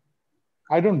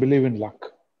 I don't believe in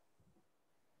luck.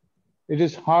 It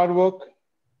is hard work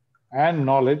and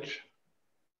knowledge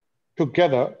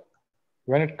together.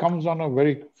 When it comes on a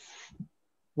very,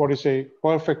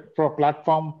 perfect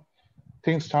platform,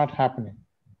 things start happening.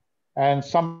 And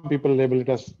some people label it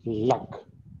as luck.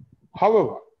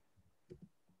 However,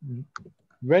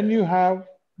 when you have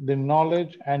the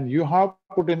knowledge and you have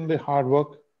put in the hard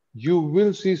work, you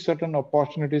will see certain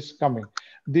opportunities coming.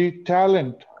 The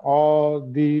talent or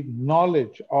the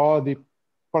knowledge or the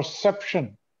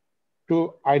perception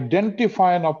to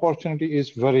identify an opportunity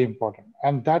is very important.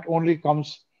 And that only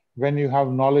comes when you have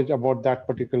knowledge about that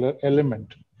particular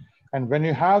element. And when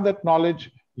you have that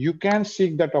knowledge, you can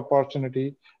seek that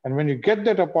opportunity. And when you get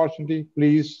that opportunity,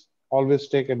 please always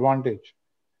take advantage,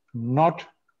 not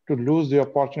to lose the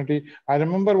opportunity. I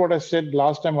remember what I said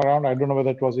last time around. I don't know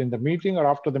whether it was in the meeting or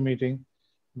after the meeting,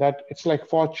 that it's like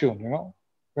fortune,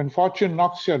 When fortune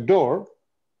knocks your door,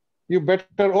 you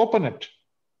better open it.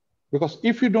 Because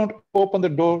if you don't open the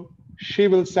door, she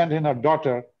will send in her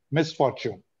daughter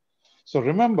misfortune. So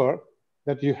remember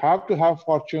that you have to have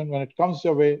fortune when it comes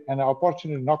your way and an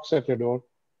opportunity knocks at your door.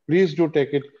 Please do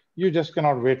take it. You just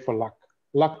cannot wait for luck.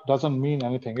 Luck doesn't mean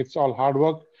anything. It's all hard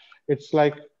work. It's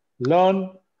like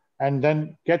learn and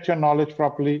then get your knowledge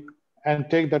properly and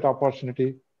take that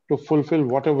opportunity to fulfill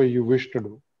whatever you wish to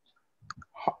do.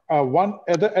 One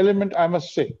other element I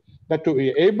must say, that to be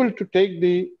able to take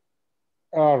the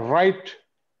right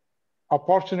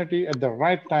opportunity at the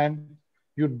right time,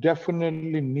 you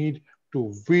definitely need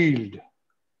to wield a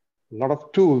lot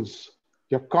of tools,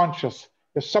 your conscious,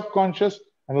 your subconscious,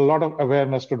 and a lot of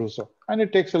awareness to do so. And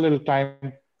it takes a little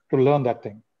time to learn that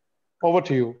thing. Over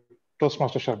to you,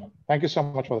 Toastmaster Sharman. Thank you so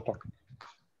much for the talk.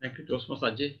 Thank you, Toastmaster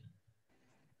Ajay.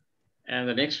 And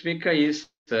the next speaker is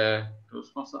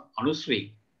Toastmaster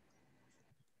Anusri.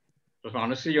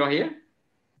 Toastmaster Anusri, you are here?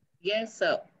 Yes,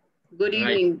 sir. Good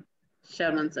evening,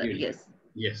 Sharman sir. Yes.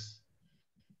 Yes.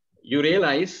 You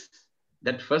realize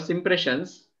that first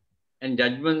impressions and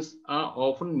judgments are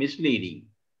often misleading.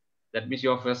 That means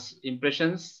your first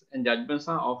impressions and judgments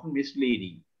are often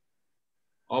misleading.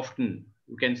 Often,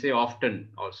 you can say often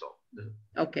also.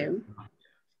 Okay.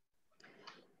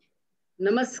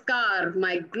 Namaskar,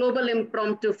 my global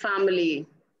impromptu family.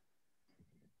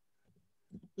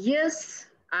 Yes,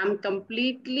 I'm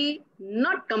completely,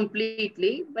 not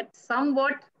completely, but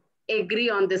somewhat agree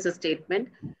on this statement.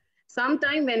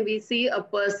 Sometime when we see a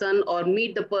person or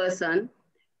meet the person,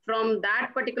 from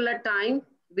that particular time,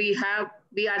 we are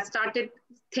started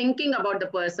thinking about the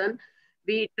person.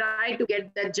 We try to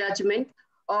get the judgment,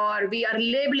 or we are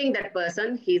labeling that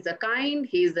person. He's a kind,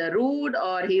 he's a rude,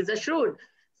 or he's a shrewd.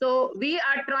 So we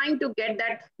are trying to get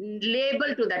that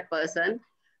label to that person.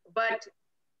 But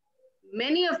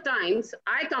many of times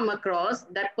I come across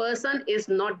that person is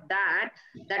not that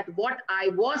what I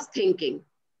was thinking.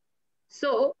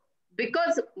 So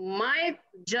because my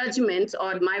judgments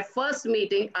or my first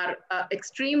meeting are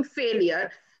extreme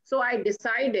failure, so I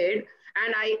decided,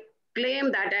 and I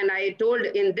claim that, and I told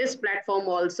in this platform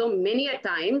also many a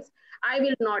times, I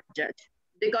will not judge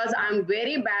because I'm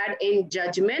very bad in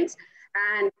judgments.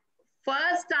 And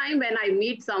first time when I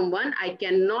meet someone, I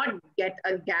cannot get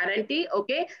a guarantee,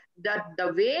 okay, that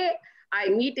the way I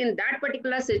meet in that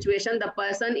particular situation, the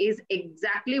person is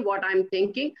exactly what I'm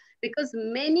thinking, because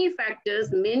many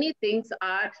factors, many things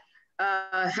are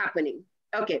happening.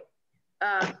 Okay,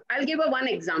 I'll give one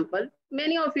example.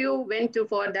 Many of you went to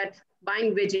for that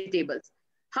buying vegetables.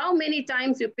 How many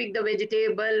times you pick the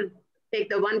vegetable, take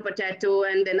the one potato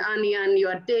and then onion, you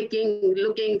are taking,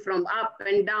 looking from up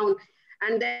and down,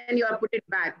 and then you are put it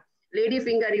back. Lady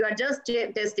finger, you are just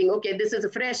testing, okay, this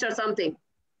is fresh or something.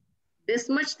 This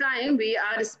much time we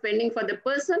are spending for the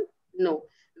person? No.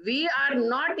 We are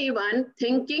not even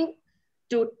thinking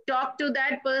to talk to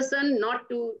that person, not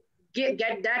to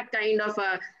get that kind of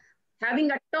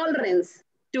having a tolerance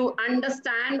to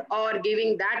understand or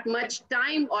giving that much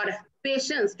time or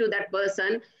patience to that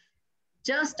person.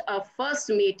 Just a first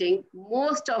meeting,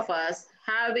 most of us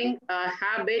having a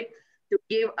habit to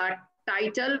give a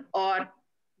title or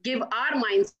give our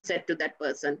mindset to that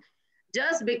person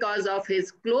just because of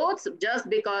his clothes, just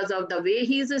because of the way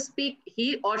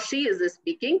he or she is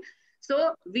speaking.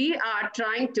 So we are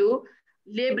trying to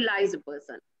labelize a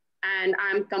person. And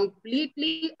I'm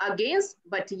completely against,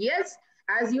 but yes,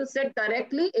 as you said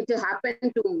correctly, it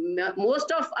happened to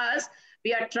most of us.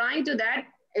 We are trying to that.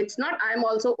 It's not, I'm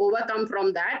also overcome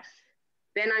from that.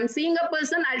 When I'm seeing a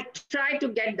person, I'll try to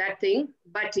get that thing.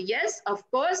 But yes, of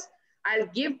course, I'll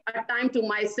give a time to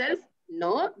myself.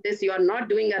 No, this you're not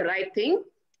doing a right thing.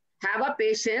 Have a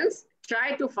patience,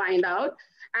 try to find out,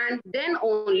 and then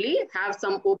only have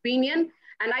some opinion.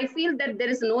 And I feel that there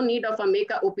is no need of a make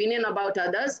an opinion about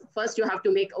others. First, you have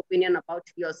to make opinion about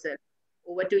yourself.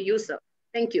 Over to you, sir.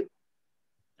 Thank you.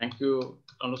 Thank you,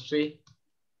 Anusri.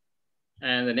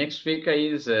 And the next speaker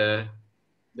is the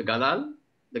Galal,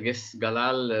 the guest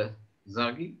Galal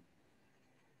Zagi.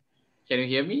 Can you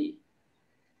hear me?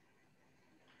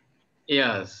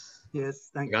 Yes.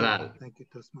 Yes, thank Galal. you. Thank you,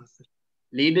 Toastmaster.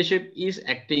 Leadership is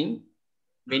acting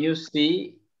when you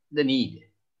see the need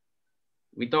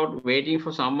without waiting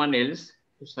for someone else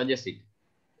to suggest it.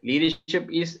 Leadership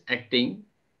is acting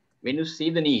when you see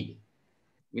the need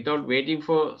without waiting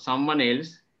for someone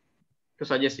else to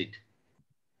suggest it.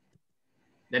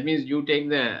 That means you take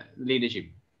the leadership,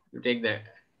 you take the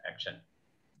action.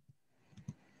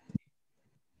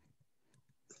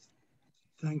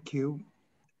 Thank you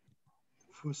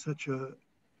for such an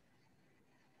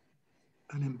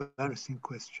embarrassing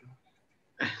question.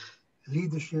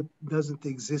 Leadership doesn't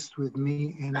exist with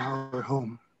me in our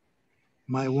home.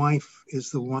 My wife is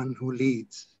the one who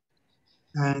leads,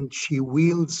 and she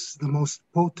wields the most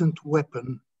potent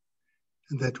weapon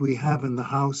that we have in the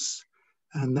house,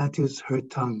 and that is her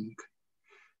tongue.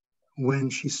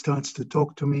 When she starts to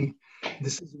talk to me,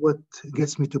 this is what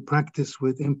gets me to practice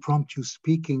with impromptu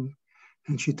speaking.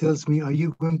 And she tells me, are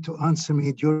you going to answer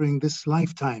me during this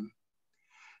lifetime?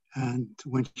 And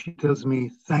when she tells me,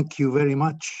 thank you very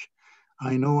much,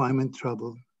 I know I'm in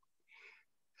trouble.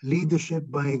 Leadership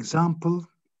by example.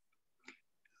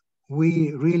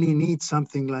 We really need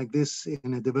something like this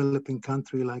in a developing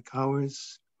country like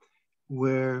ours,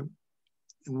 where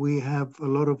we have a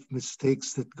lot of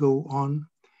mistakes that go on,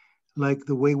 like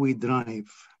the way we drive.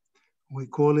 We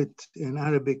call it in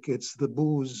Arabic, it's the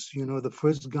booze. You know, the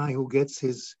first guy who gets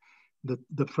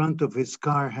the front of his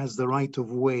car has the right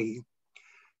of way.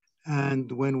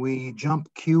 And when we jump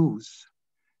queues,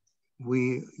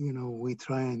 we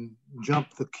try and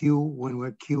jump the queue when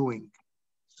we're queuing.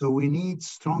 So we need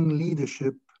strong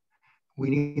leadership. We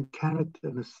need a carrot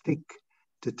and a stick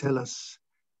to tell us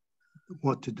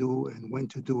what to do and when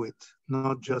to do it,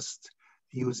 not just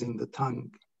using the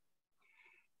tongue.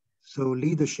 So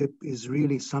leadership is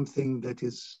really something that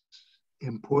is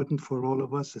important for all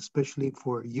of us, especially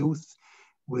for youth,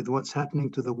 with what's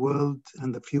happening to the world,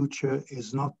 and the future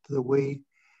is not the way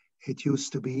it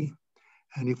used to be.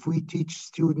 And if we teach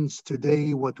students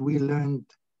today what we learned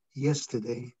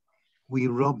yesterday, we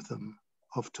rob them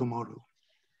of tomorrow.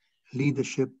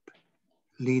 Leadership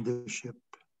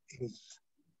is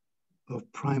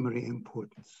of primary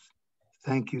importance.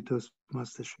 Thank you,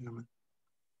 Toastmaster Chairman.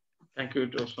 Thank you,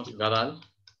 Toastmaster Gadal.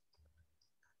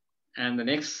 And the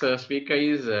next speaker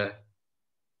is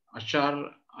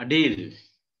Ashar Adil.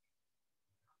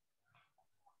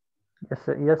 Yes,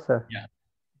 sir. Yes, sir. Yeah.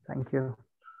 Thank you.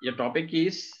 Your topic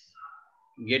is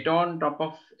get on top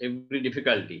of every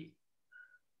difficulty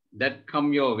that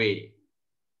come your way.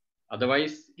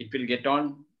 Otherwise, it will get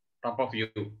on top of you.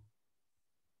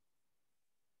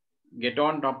 Get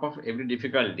on top of every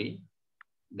difficulty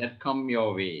that come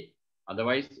your way.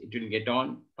 Otherwise, it will get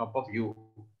on top of you.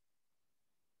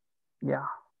 Yeah.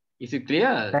 Is it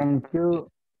clear? Thank you.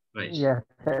 Right. Yes,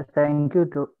 thank you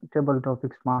to Table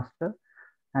Topics Master,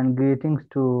 and greetings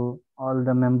to all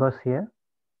the members here.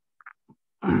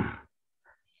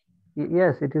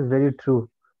 Yes, it is very true.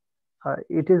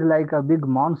 It is like a big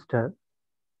monster.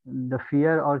 The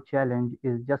fear or challenge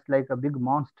is just like a big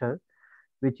monster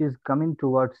which is coming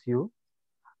towards you.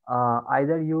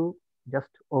 Either you just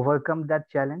overcome that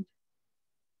challenge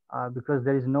because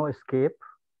there is no escape.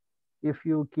 If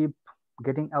you keep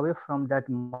getting away from that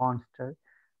monster,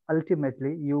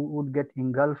 ultimately you would get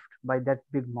engulfed by that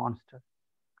big monster.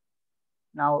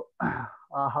 Now,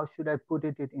 how should I put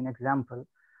it in example?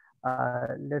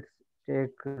 Let's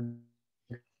take the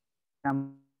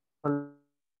example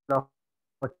of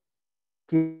a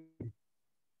kid.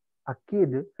 A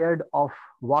kid scared of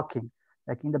walking.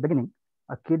 Like in the beginning,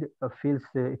 a kid feels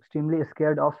extremely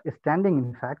scared of standing,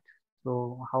 in fact.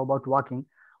 So how about walking?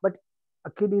 But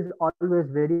a kid is always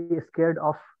very scared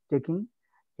of taking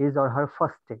his or her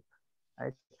first step,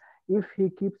 right? If he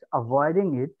keeps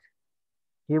avoiding it,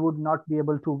 he would not be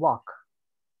able to walk.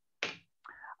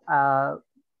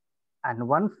 And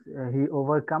once he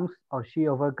overcomes or she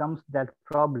overcomes that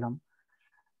problem,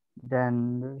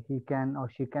 then he can or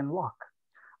she can walk.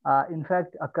 In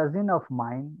fact, a cousin of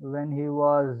mine, when he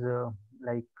was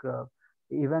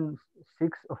even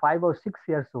 5 or 6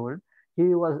 years old,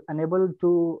 he was unable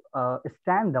to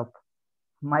stand up.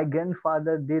 My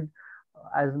grandfather did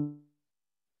as much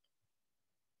as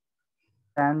he could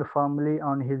to stand firmly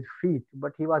on his feet,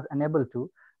 but he was unable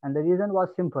to. And the reason was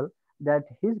simple, that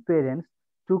his parents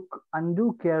took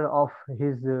undue care of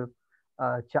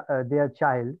their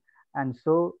child, and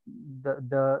so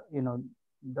the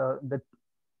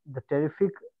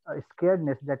terrific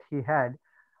scaredness that he had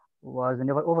was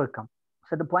never overcome.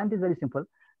 So the point is very simple,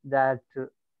 that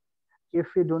if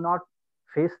we do not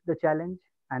face the challenge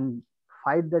and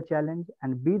fight the challenge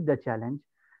and beat the challenge,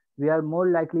 we are more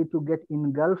likely to get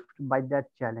engulfed by that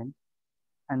challenge,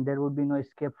 and there would be no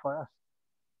escape for us.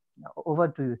 Now, over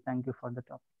to you. Thank you for the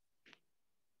topic.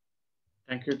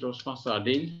 Thank you, Toastmaster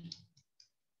Adil.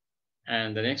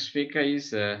 And the next speaker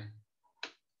is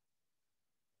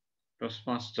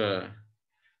Toastmaster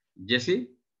Jesse.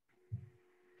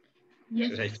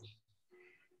 Yes, right.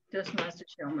 Toastmaster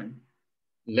Chairman.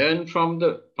 Learn from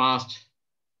the past,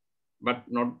 but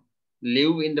not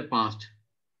live in the past.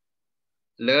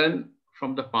 Learn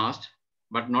from the past,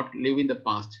 but not live in the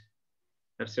past.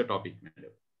 That's your topic,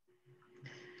 madam.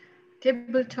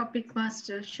 Table Topic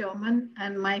Master Sherman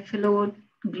and my fellow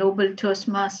Global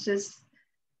Toastmasters,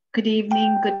 good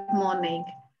evening, good morning.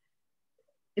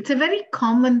 It's a very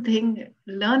common thing.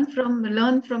 Learn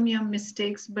from your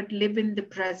mistakes, but live in the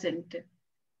present.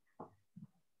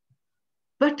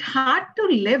 But hard to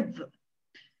live.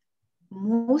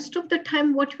 Most of the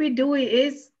time, what we do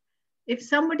is, if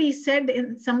somebody said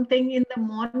something in the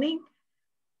morning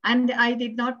and I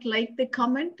did not like the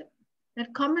comment,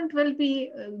 that comment will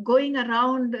be going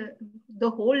around the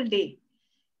whole day.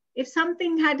 If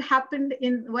something had happened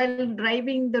while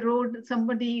driving the road,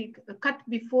 somebody cut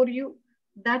before you,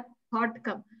 that thought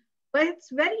comes. But it's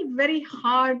very, very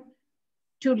hard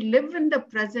to live in the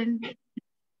present,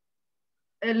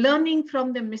 learning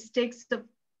from the mistakes of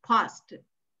past,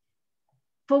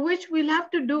 for which we'll have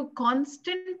to do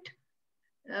constant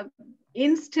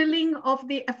instilling of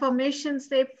the affirmations,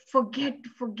 say, forget.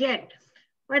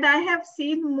 But I have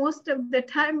seen most of the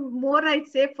time, more I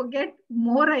say forget,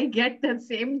 more I get the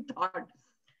same thought.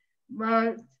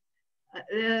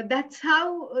 That's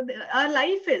how our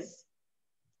life is.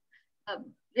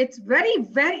 It's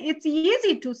it's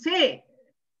easy to say.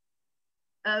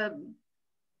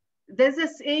 There's a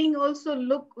saying also,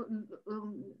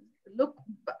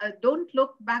 don't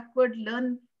look backward,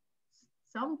 learn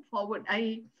some forward.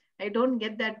 I don't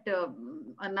get that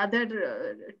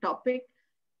another topic,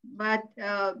 but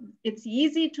it's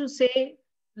easy to say,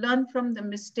 learn from the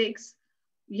mistakes.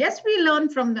 Yes, we learn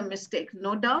from the mistakes,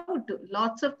 no doubt.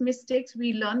 Lots of mistakes,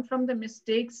 we learn from the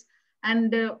mistakes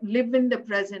and live in the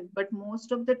present. But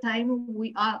most of the time,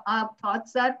 our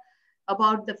thoughts are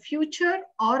about the future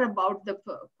or about the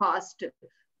past.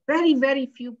 Very,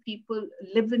 very few people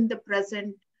live in the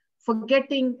present,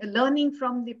 forgetting, learning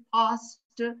from the past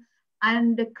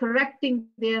and correcting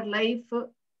their life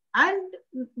and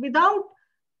without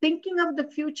thinking of the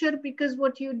future, because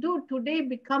what you do today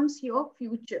becomes your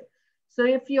future. So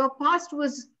if your past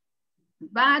was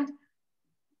bad,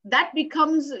 that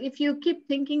becomes, if you keep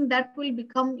thinking, that will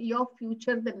become your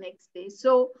future the next day.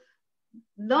 So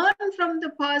learn from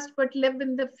the past, but live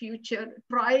in the future.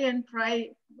 Try and try.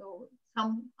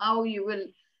 Somehow you will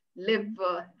live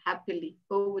happily.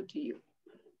 Over to you.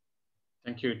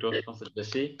 Thank you, Toastmaster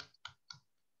Jesse.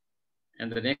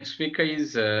 And the next speaker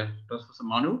is Toastmaster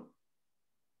Manu.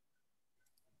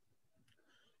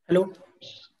 Hello.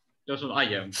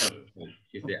 Yeah,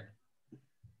 he's there.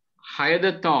 Higher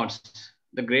the thoughts,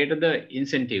 the greater the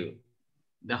incentive.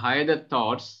 The higher the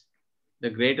thoughts, the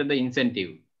greater the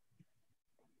incentive.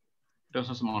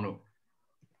 Toastmaster Manu.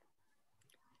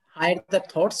 Higher the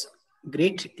thoughts,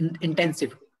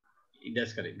 intensive.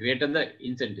 That's correct. Greater the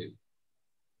incentive.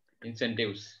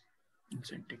 Incentives.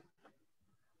 Incentive.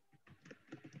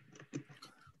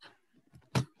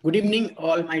 Good evening,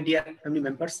 all my dear family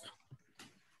members.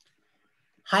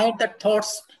 Higher the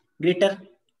thoughts, greater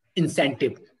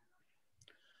incentive.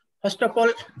 First of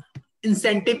all,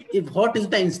 incentive is what is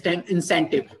the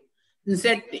incentive?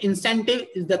 Incentive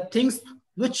is the things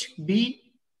which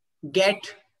we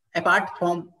get apart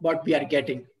from what we are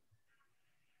getting.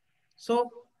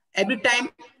 So every time,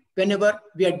 whenever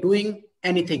we are doing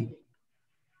anything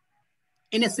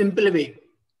in a simple way,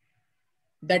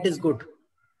 that is good.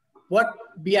 What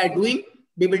we are doing,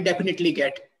 we will definitely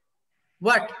get.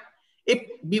 But if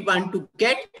we want to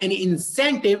get any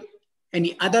incentive,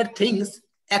 any other things,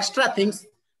 extra things,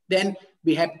 then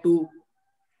we have to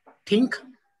think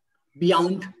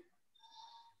beyond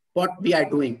what we are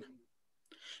doing.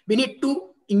 We need to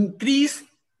increase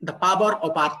the power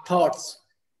of our thoughts.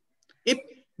 If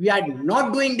we are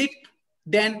not doing it,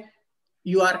 then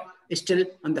you are still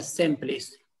on the same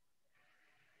place.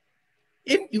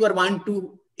 If you want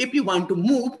to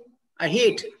move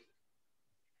ahead,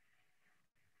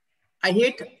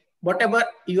 whatever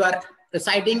you are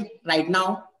deciding right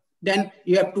now, then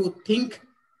you have to think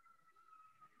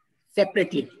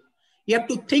separately. You have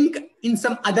to think in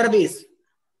some other ways.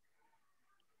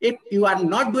 If you are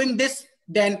not doing this,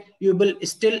 then you will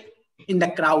still in the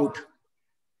crowd.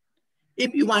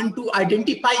 If you want to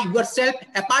identify yourself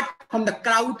apart from the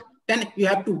crowd, then you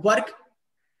have to work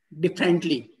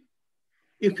differently.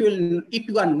 If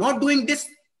you are not doing this,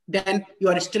 then you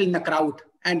are still in the crowd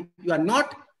and you are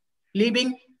not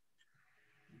leaving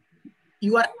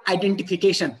your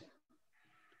identification.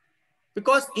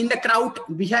 Because in the crowd,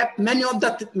 we have many of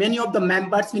the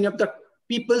members, many of the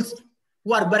peoples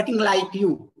who are working like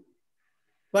you.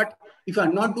 But if you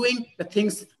are not doing the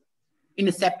things in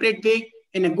a separate way,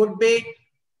 in a good way,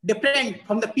 different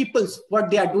from the peoples what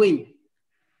they are doing,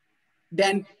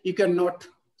 then you cannot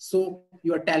show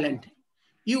your talent.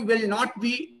 You will not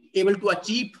be able to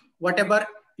achieve whatever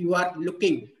you are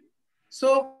looking.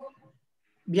 So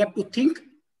we have to think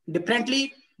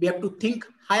differently. We have to think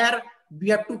higher. We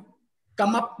have to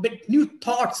come up with new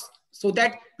thoughts so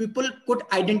that people could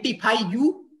identify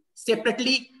you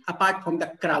separately apart from the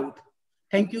crowd.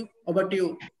 Thank you. Over to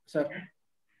you, sir.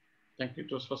 Thank you,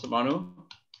 Toastmaster Manu.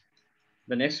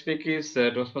 The next speaker is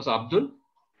Toastmaster Abdul.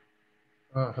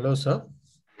 Hello, sir.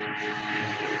 You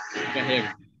can hear me.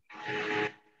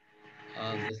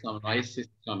 There's some noise is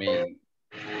coming.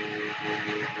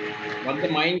 What the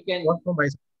mind can...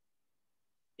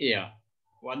 Yeah.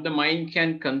 What the mind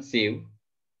can conceive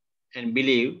and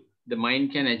believe, the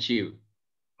mind can achieve.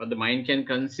 What the mind can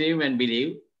conceive and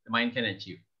believe, the mind can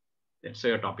achieve. That's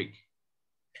your topic.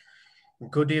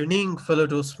 Good evening, fellow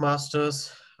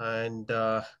Toastmasters and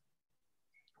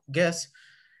guests.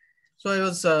 So I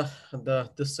was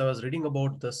I was reading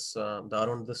about this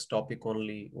around this topic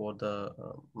only over the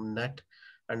net,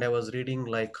 and I was reading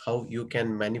like how you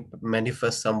can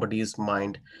manifest somebody's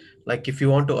mind. Like if you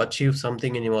want to achieve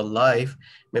something in your life,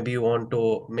 maybe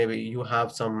you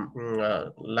have some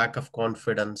lack of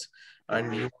confidence,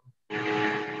 and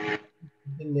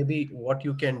maybe what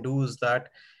you can do is that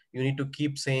you need to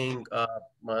keep saying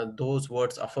those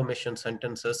words, affirmation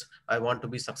sentences. I want to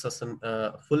be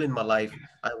successful in my life.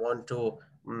 I want to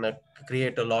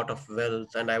create a lot of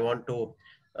wealth, and I want to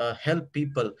help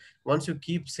people. Once you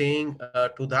keep saying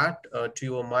to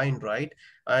your mind, right?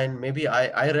 And maybe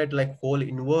I read like whole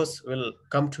universe will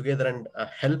come together and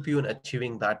help you in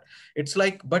achieving that. It's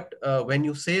like, but when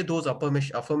you say those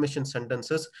affirmation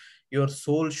sentences, your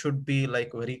soul should be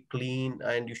like very clean,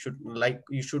 and you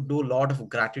should do a lot of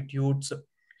gratitudes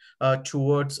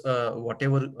towards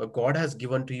whatever God has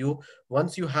given to you.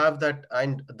 Once you have that,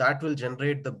 and that will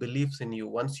generate the beliefs in you.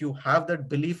 Once you have that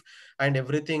belief, and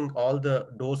everything, all the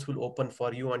doors will open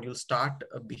for you, and you'll start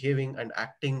behaving and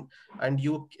acting, and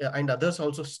you and others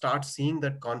also start seeing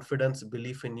that confidence,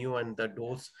 belief in you, and the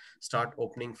doors start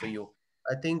opening for you.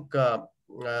 I think uh,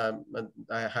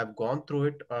 I have gone through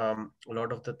it, a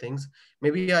lot of the things.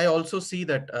 Maybe I also see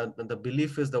that the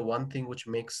belief is the one thing which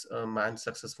makes a man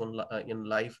successful in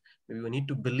life. Maybe we need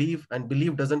to believe, and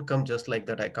belief doesn't come just like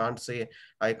that. I can't say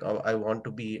I want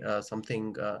to be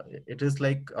something. It is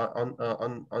like on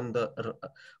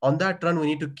that run, we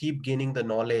need to keep gaining the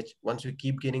knowledge. Once we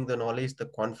keep gaining the knowledge, the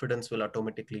confidence will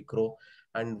automatically grow,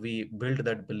 and we build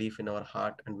that belief in our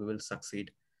heart, and we will succeed.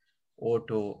 Over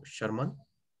to Sharman.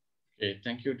 Okay,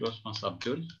 thank you, Toastmaster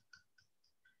Abdul.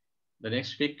 The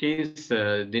next speaker is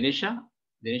Dinisha.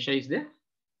 Dinisha is there?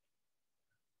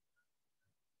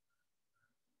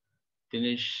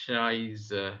 Dinisha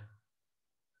is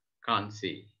can't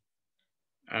see.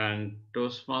 And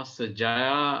Toastmaster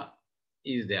Jaya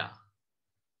is there.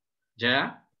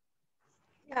 Jaya?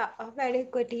 Yeah, a very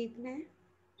good evening.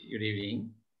 Good evening.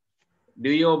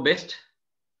 Do your best.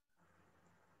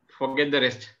 Forget the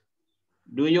rest.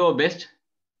 Do your best.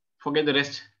 Forget the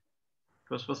rest.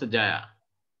 Toastmaster Jaya.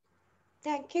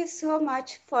 Thank you so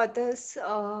much for this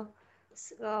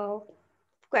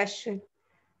question.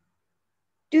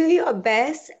 Do your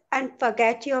best and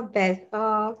forget your best.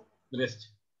 Rest.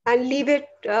 And leave it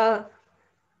to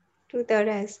the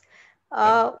rest.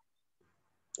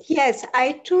 Yes,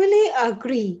 I truly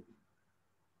agree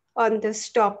on this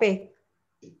topic.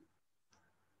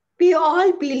 We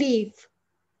all believe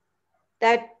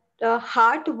that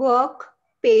hard work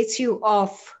pays you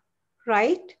off,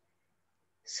 right?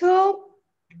 So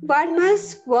one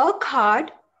must work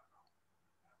hard.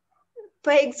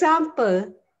 For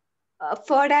example,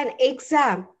 for an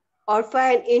exam or for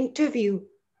an interview,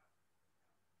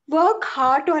 work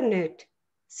hard on it,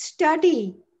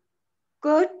 study,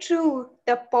 go through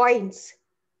the points,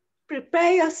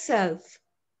 prepare yourself.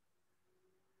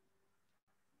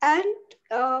 And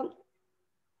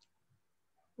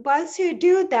once you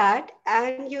do that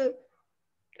and you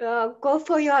go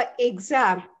for your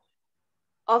exam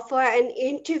or for an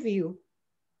interview,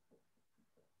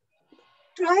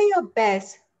 try your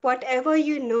best, whatever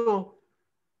you know,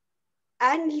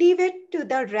 and leave it to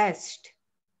the rest,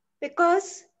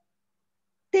 because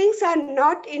things are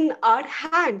not in our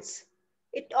hands.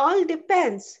 It all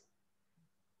depends.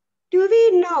 Do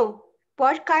we know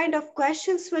what kind of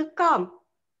questions will come?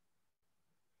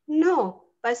 No,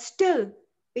 but still,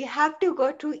 we have to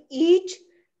go through each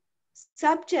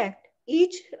subject,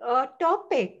 each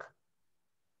topic,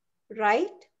 right?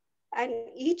 And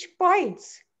each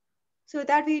points, so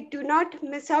that we do not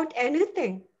miss out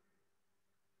anything.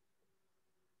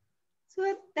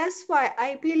 So that's why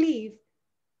I believe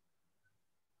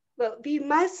we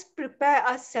must prepare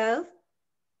ourselves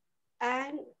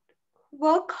and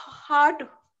work hard,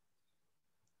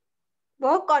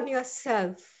 work on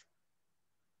yourself,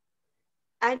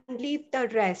 and leave the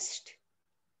rest.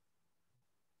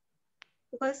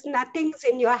 Because nothing's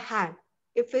in your hand.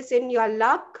 If it's in your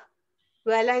luck,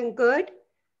 well and good,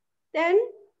 then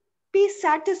be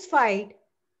satisfied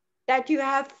that you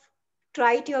have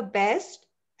tried your best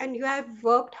and you have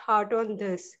worked hard on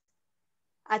this.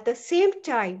 At the same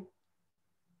time,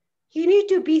 you need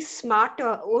to be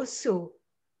smarter also.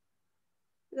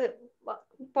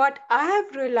 What I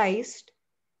have realized,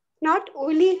 not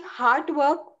only hard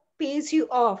work pays you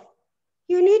off,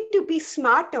 you need to be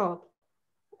smarter,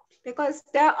 because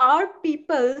there are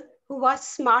people who are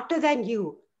smarter than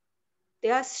you. They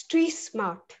are street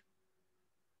smart.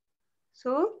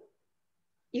 So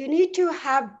you need to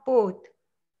have both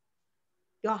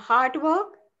your hard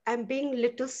work and being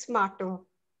little smarter.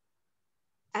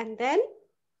 And then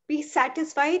be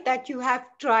satisfied that you have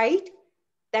tried,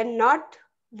 then not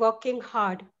working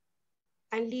hard,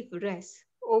 and leave rest.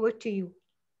 Over to you.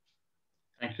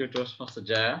 Thank you, Toastmaster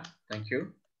Jaya. Thank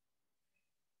you.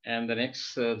 And the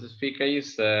next the speaker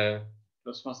is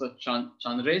Toastmaster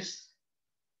Chandres.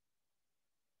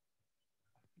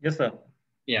 Yes, sir.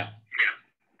 Yeah.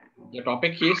 The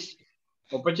topic is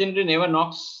opportunity never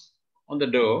knocks on the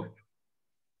door.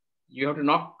 You have to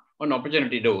knock on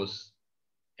opportunity doors,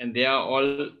 and they are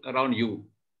all around you.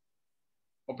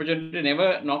 Opportunity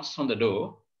never knocks on the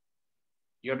door.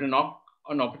 You have to knock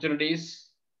on opportunities,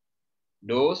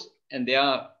 doors, and they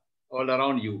are all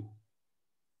around you.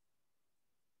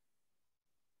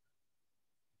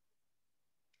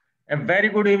 A very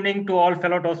good evening to all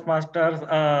fellow Toastmasters,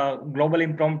 Global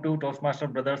Impromptu Toastmaster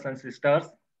brothers and sisters.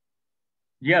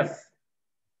 Yes,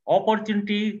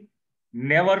 opportunity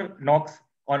never knocks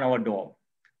on our door.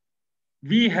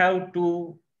 We have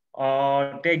to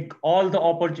take all the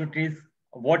opportunities,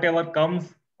 whatever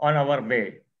comes on our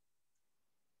way.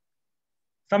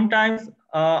 Sometimes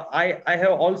I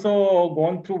have also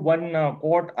gone through one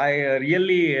quote. I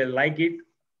really like it.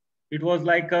 It was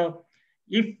like,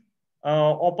 if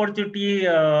opportunity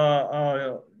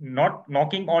not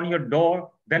knocking on your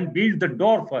door, then build the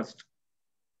door first.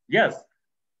 Yes,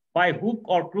 by hook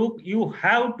or crook, you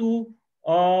have to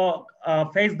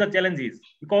face the challenges,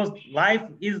 because life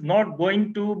is not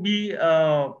going to be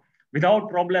without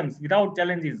problems, without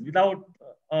challenges, without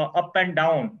up and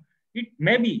down. It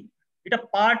may be it a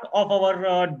part of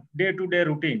our day-to-day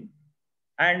routine,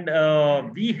 and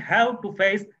we have to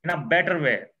face in a better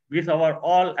way with our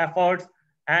all efforts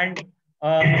and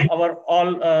our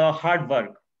all hard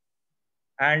work.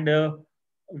 And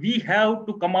we have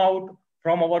to come out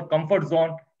from our comfort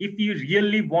zone if we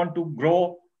really want to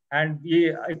grow, and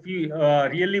if we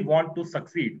really want to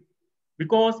succeed.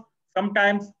 Because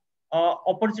sometimes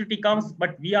opportunity comes,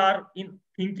 but we are in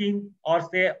thinking, or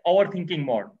say overthinking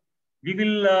mode. We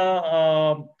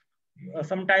will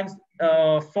sometimes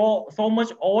so much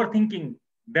overthinking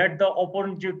that the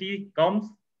opportunity comes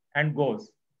and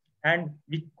goes, and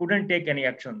we couldn't take any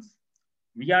actions.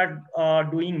 We are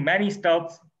doing many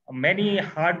steps, many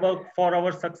hard work for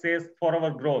our success, for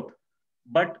our growth.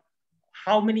 But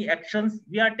how many actions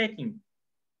we are taking?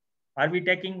 Are we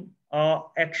taking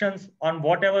actions on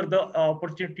whatever the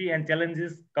opportunity and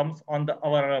challenges comes on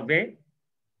our way?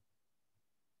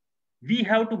 We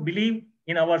have to believe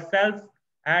in ourselves,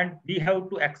 and we have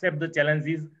to accept the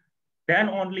challenges. Then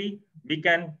only we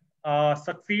can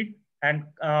succeed, and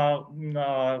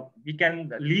we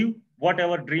can live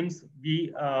whatever dreams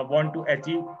we want to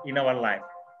achieve in our life.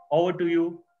 Over to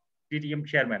you, TTM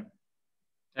Chairman.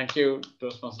 Thank you,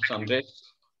 Toastmaster Chandresh.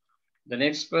 The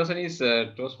next person is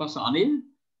Toastmaster Anil.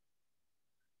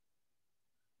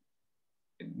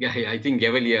 Yeah, I think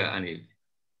Gavalier Anil.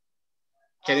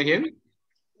 Can you hear me?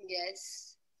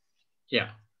 Yes. Yeah.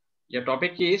 Your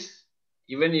topic is,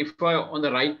 even if you are on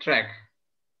the right track,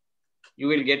 you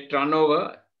will get run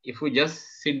over if you just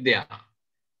sit there.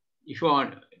 If you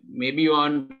are, maybe you are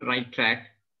on the right track,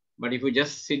 but if you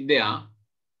just sit there,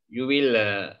 you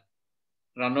will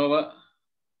run over.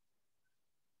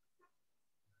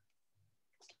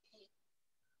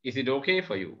 Is it okay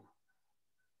for you?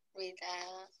 Wait,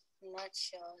 I'm not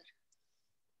sure.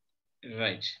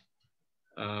 Right.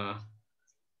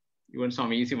 You want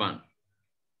some easy one?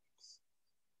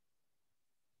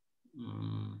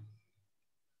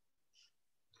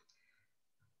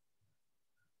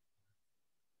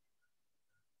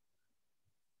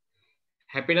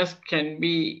 Happiness can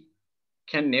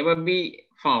never be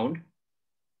found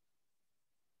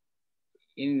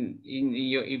in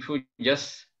your, if you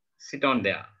just sit on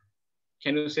there.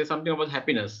 Can you say something about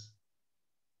happiness?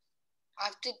 I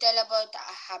have to tell about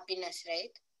happiness,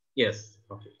 right? Yes.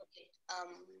 Okay.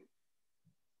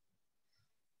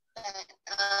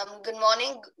 Good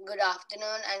morning, good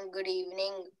afternoon, and good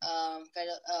evening,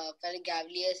 fellow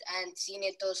Gavaliers and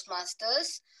senior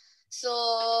Toastmasters.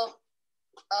 So,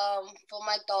 for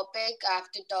my topic, I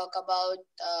have to talk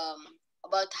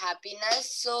about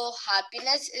happiness. So,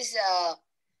 happiness is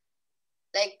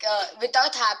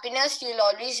without happiness, you'll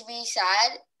always be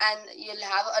sad, and you'll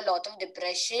have a lot of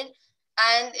depression.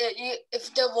 And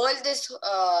if the world is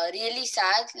really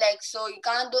sad, so you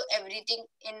can't do everything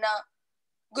in a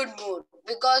good mood,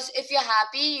 because if you're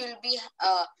happy, you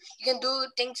can do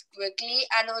things quickly,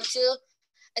 and also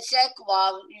it's like,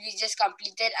 wow, we just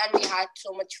completed and we had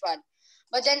so much fun.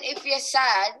 But then if we are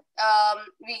sad,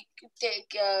 we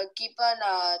keep on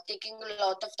taking a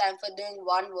lot of time for doing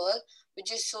one work,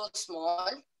 which is so small.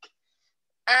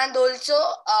 And also,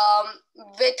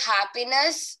 with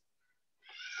happiness,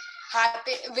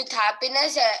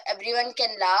 everyone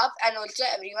can laugh, and also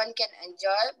everyone can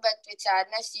enjoy. But with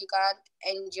sadness, you can't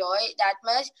enjoy that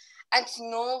much, and it's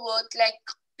no worth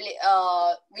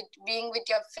with being with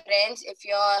your friends. If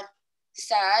you're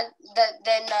sad,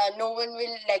 then no one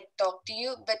will talk to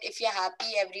you. But if you're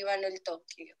happy, everyone will talk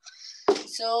to you.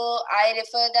 So I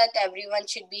refer that everyone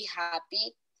should be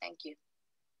happy. Thank you.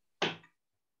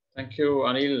 Thank you,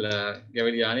 Anil.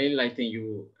 Gavali Anil, I think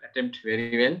you attempt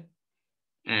very well.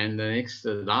 And the next,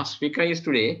 last speaker is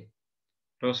today,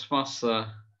 Toastmaster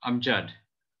Amjad.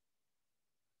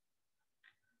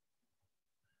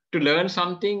 To learn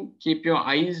something, keep your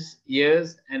eyes,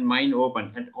 ears, and mind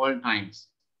open at all times.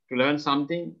 To learn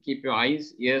something, keep your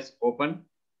eyes, ears open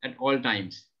at all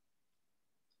times.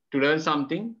 To learn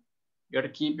something, you have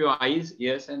to keep your eyes,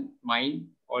 ears, and mind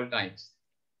all times.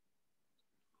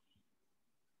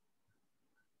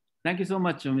 Thank you so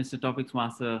much, Mr. Topics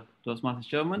Master, Toastmaster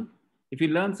Sherman. If you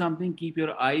learn something, keep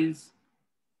your eyes,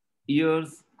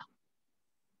 ears,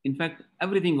 in fact,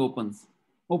 everything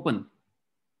open.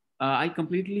 I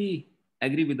completely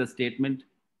agree with the statement.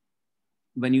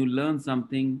 When you learn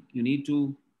something, you need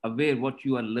to aware what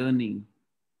you are learning.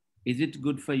 Is it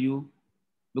good for you?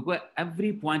 Because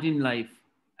every point in life,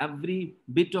 every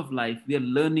bit of life, we are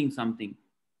learning something.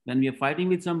 When we are fighting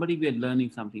with somebody, we are learning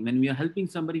something. When we are helping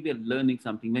somebody, we are learning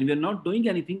something. When we are not doing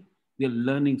anything, we are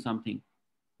learning something.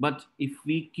 But if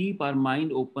we keep our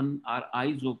mind open, our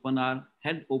eyes open, our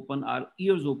head open, our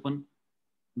ears open,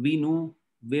 we know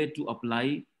where to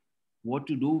apply, what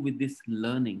to do with this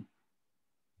learning.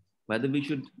 Whether we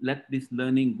should let this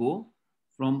learning go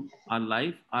from our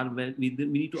life or we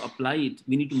need to apply it,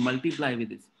 we need to multiply with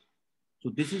this. So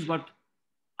this is what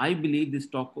I believe this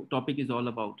topic is all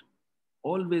about.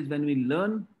 Always when we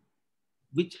learn,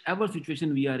 whichever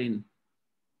situation we are in,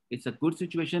 it's a good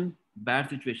situation, bad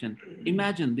situation.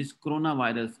 Imagine this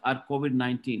coronavirus or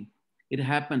COVID-19. It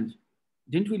happened.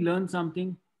 Didn't we learn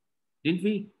something? Didn't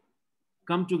we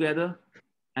come together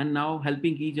and now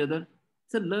helping each other?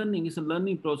 It's a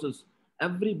learning process.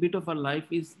 Every bit of our life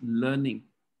is learning.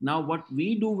 Now what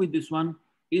we do with this one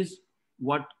is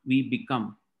what we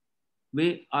become,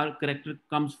 where our character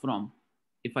comes from.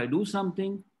 If I do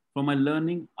something from my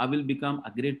learning, I will become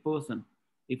a great person.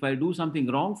 If I do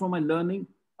something wrong from my learning,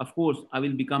 of course, I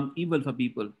will become evil for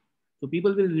people. So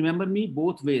people will remember me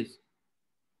both ways.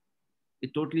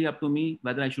 It's totally up to me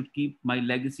whether I should keep my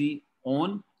legacy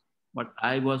on what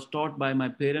I was taught by my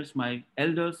parents, my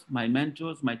elders, my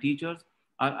mentors, my teachers,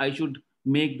 or I should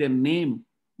make their name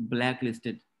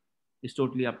blacklisted. It's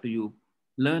totally up to you.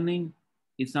 Learning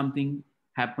is something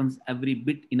happens every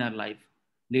bit in our life.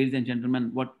 Ladies and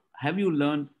gentlemen, what have you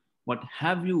learned? What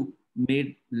have you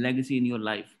made legacy in your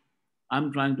life?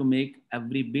 I'm trying to make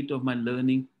every bit of my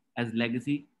learning as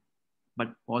legacy,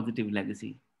 but positive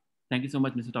legacy. Thank you so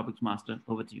much, Mr. Topics Master.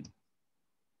 Over to you.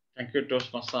 Thank you,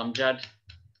 Toastmaster Amjad.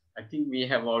 I think we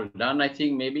have all done. I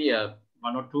think maybe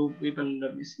one or two people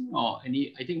are missing, or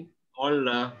any. I think all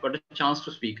got a chance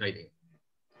to speak. I think.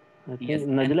 I think Yes,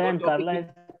 Najla and Carla has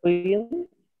spoken.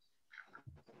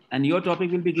 And your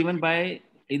topic will be given by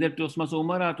either Toastmaster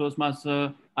Omar or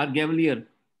Toastmaster or Gavalier.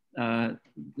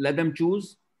 Let them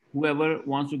choose whoever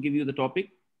wants to give you the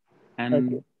topic, and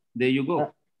Okay. there you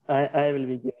go. I will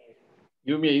be giving.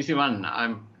 Give me an easy one.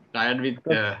 I'm tired with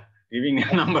giving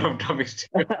a number of topics.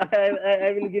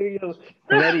 I will give you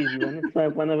a very easy one.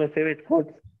 It's one of my favorite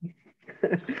quotes.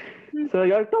 So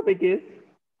your topic is: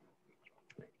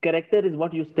 character is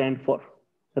what you stand for.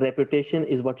 Reputation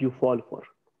is what you fall for.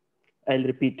 I'll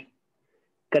repeat.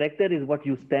 Character is what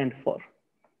you stand for.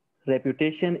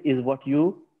 Reputation is what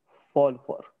you fall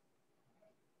for.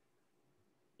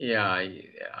 Yeah,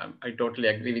 I totally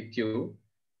agree with you.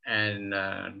 And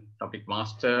topic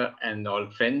master and all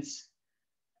friends,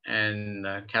 and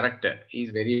character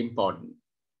is very important,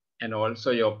 and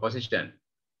also your position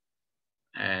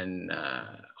and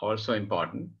also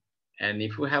important. And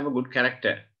if you have a good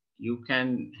character, you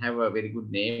can have a very good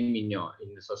name in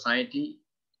the society,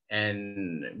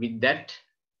 and with that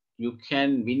you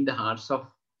can win the hearts of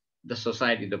the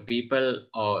society, the people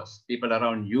or people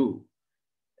around you.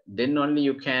 Then only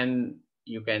you can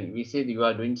we say you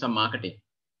are doing some marketing.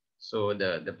 So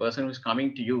the person who's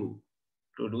coming to you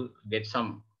to get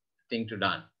some thing to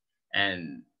done,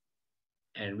 and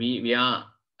we are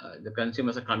the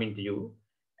consumers are coming to you,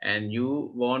 and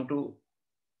you want to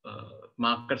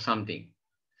market something.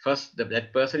 First,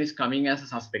 that person is coming as a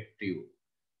suspect to you,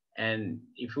 and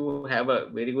if you have a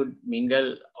very good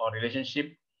mingle or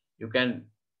relationship, you can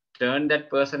turn that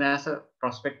person as a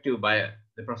prospective buyer,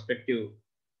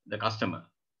 the customer.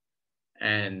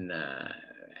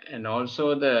 And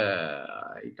also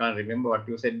I can't remember what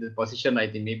you said, the position. I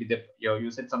think maybe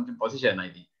you said something position. I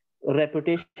think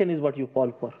Reputation is what you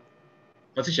fall for.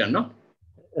 position, no?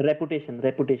 Reputation.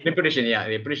 Yeah,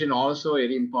 reputation also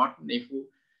very important. If you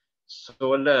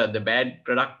sold the bad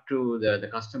product to the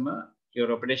customer, your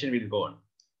reputation will go on.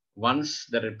 Once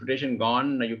the reputation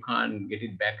gone, you can't get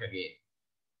it back again.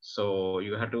 So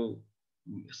you have to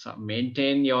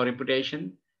maintain your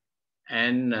reputation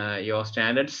and your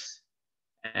standards,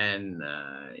 and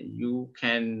you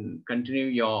can continue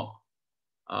your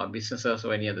businesses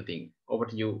or any other thing. Over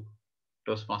to you,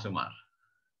 Toastmaster Umar.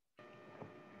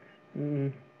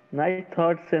 Nice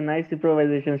thoughts and nice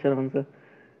improvisation, Sharman sir.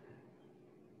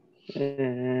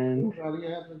 And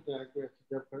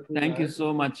thank you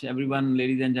so much, everyone,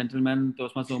 ladies and gentlemen.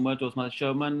 Toastmaster Omar, Toastmaster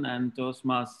Sherman, and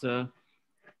Toastmaster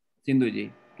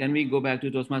Sindhuji. Can we go back to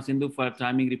Toastmaster Sindhu for a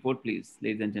timing report, please,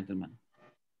 ladies and gentlemen?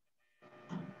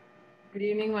 Good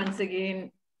evening once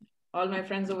again, all my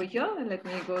friends over here. Let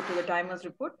me go to the timers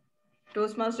report.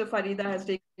 Toastmaster Farida has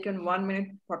taken 1 minute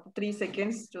 43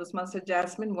 seconds. Toastmaster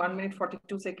Jasmine 1 minute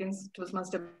 42 seconds.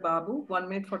 Toastmaster Babu 1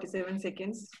 minute 47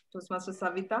 seconds. Toastmaster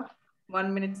Savita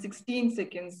 1 minute 16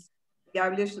 seconds.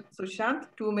 Gavalier Sushant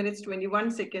 2 minutes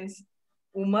 21 seconds.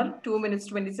 Umar 2 minutes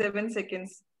 27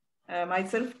 seconds.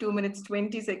 Myself 2 minutes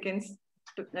 20 seconds.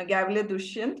 Gavalier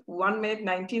Dushyant 1 minute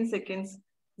 19 seconds.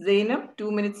 Zainab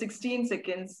 2 minutes 16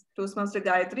 seconds. Toastmaster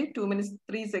Gayatri 2 minutes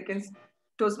 3 seconds.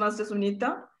 Toastmaster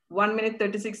Sunita 1 minute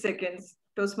 36 seconds.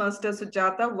 Toastmaster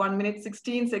Sujata 1 minute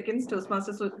 16 seconds.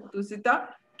 Toastmaster Tusita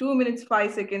 2 minutes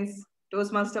 5 seconds.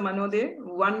 Toastmaster Manode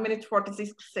 1 minute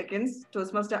 46 seconds.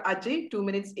 Toastmaster Ajay 2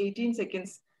 minutes 18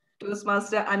 seconds.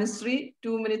 Toastmaster Anusri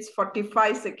 2 minutes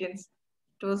 45 seconds.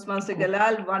 Toastmaster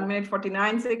Galal 1 minute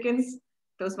 49 seconds.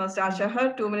 Toastmaster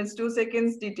Ashahar 2 minutes 2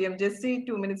 seconds. DTM Jesse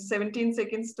 2 minutes 17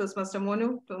 seconds. Toastmaster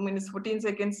Monu 2 minutes 14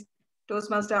 seconds.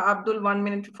 Toastmaster Abdul 1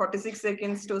 minute 46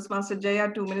 seconds. Toastmaster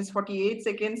Jaya 2 minutes 48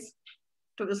 seconds.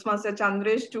 Toastmaster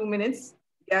Chandresh 2 minutes.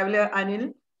 Gavalier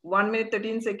Anil 1 minute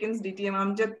 13 seconds. DTM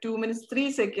Amjad 2 minutes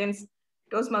 3 seconds.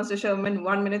 Toastmaster Sherman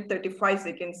 1 minute 35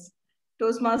 seconds.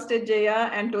 Toastmaster Jaya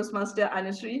and Toastmaster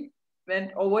Anushree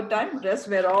went overtime. Rest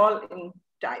were all in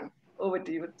time. Over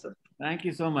to you, sir. Thank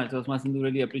you so much, Toastmaster Sindhu.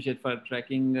 Really appreciate for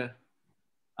tracking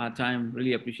our time.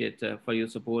 Really appreciate for your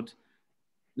support.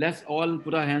 Let's all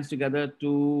put our hands together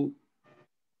to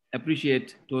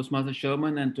appreciate Toastmaster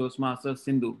Sherman and Toastmaster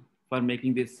Sindhu for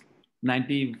making this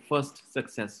 91st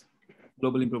success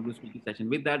Global Impromptu Speaking Session.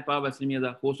 With that, Pa Vaslimi, as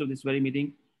the host of this very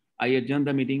meeting, I adjourn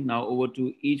the meeting. Now over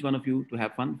to each one of you to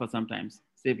have fun for some times.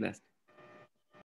 Stay blessed.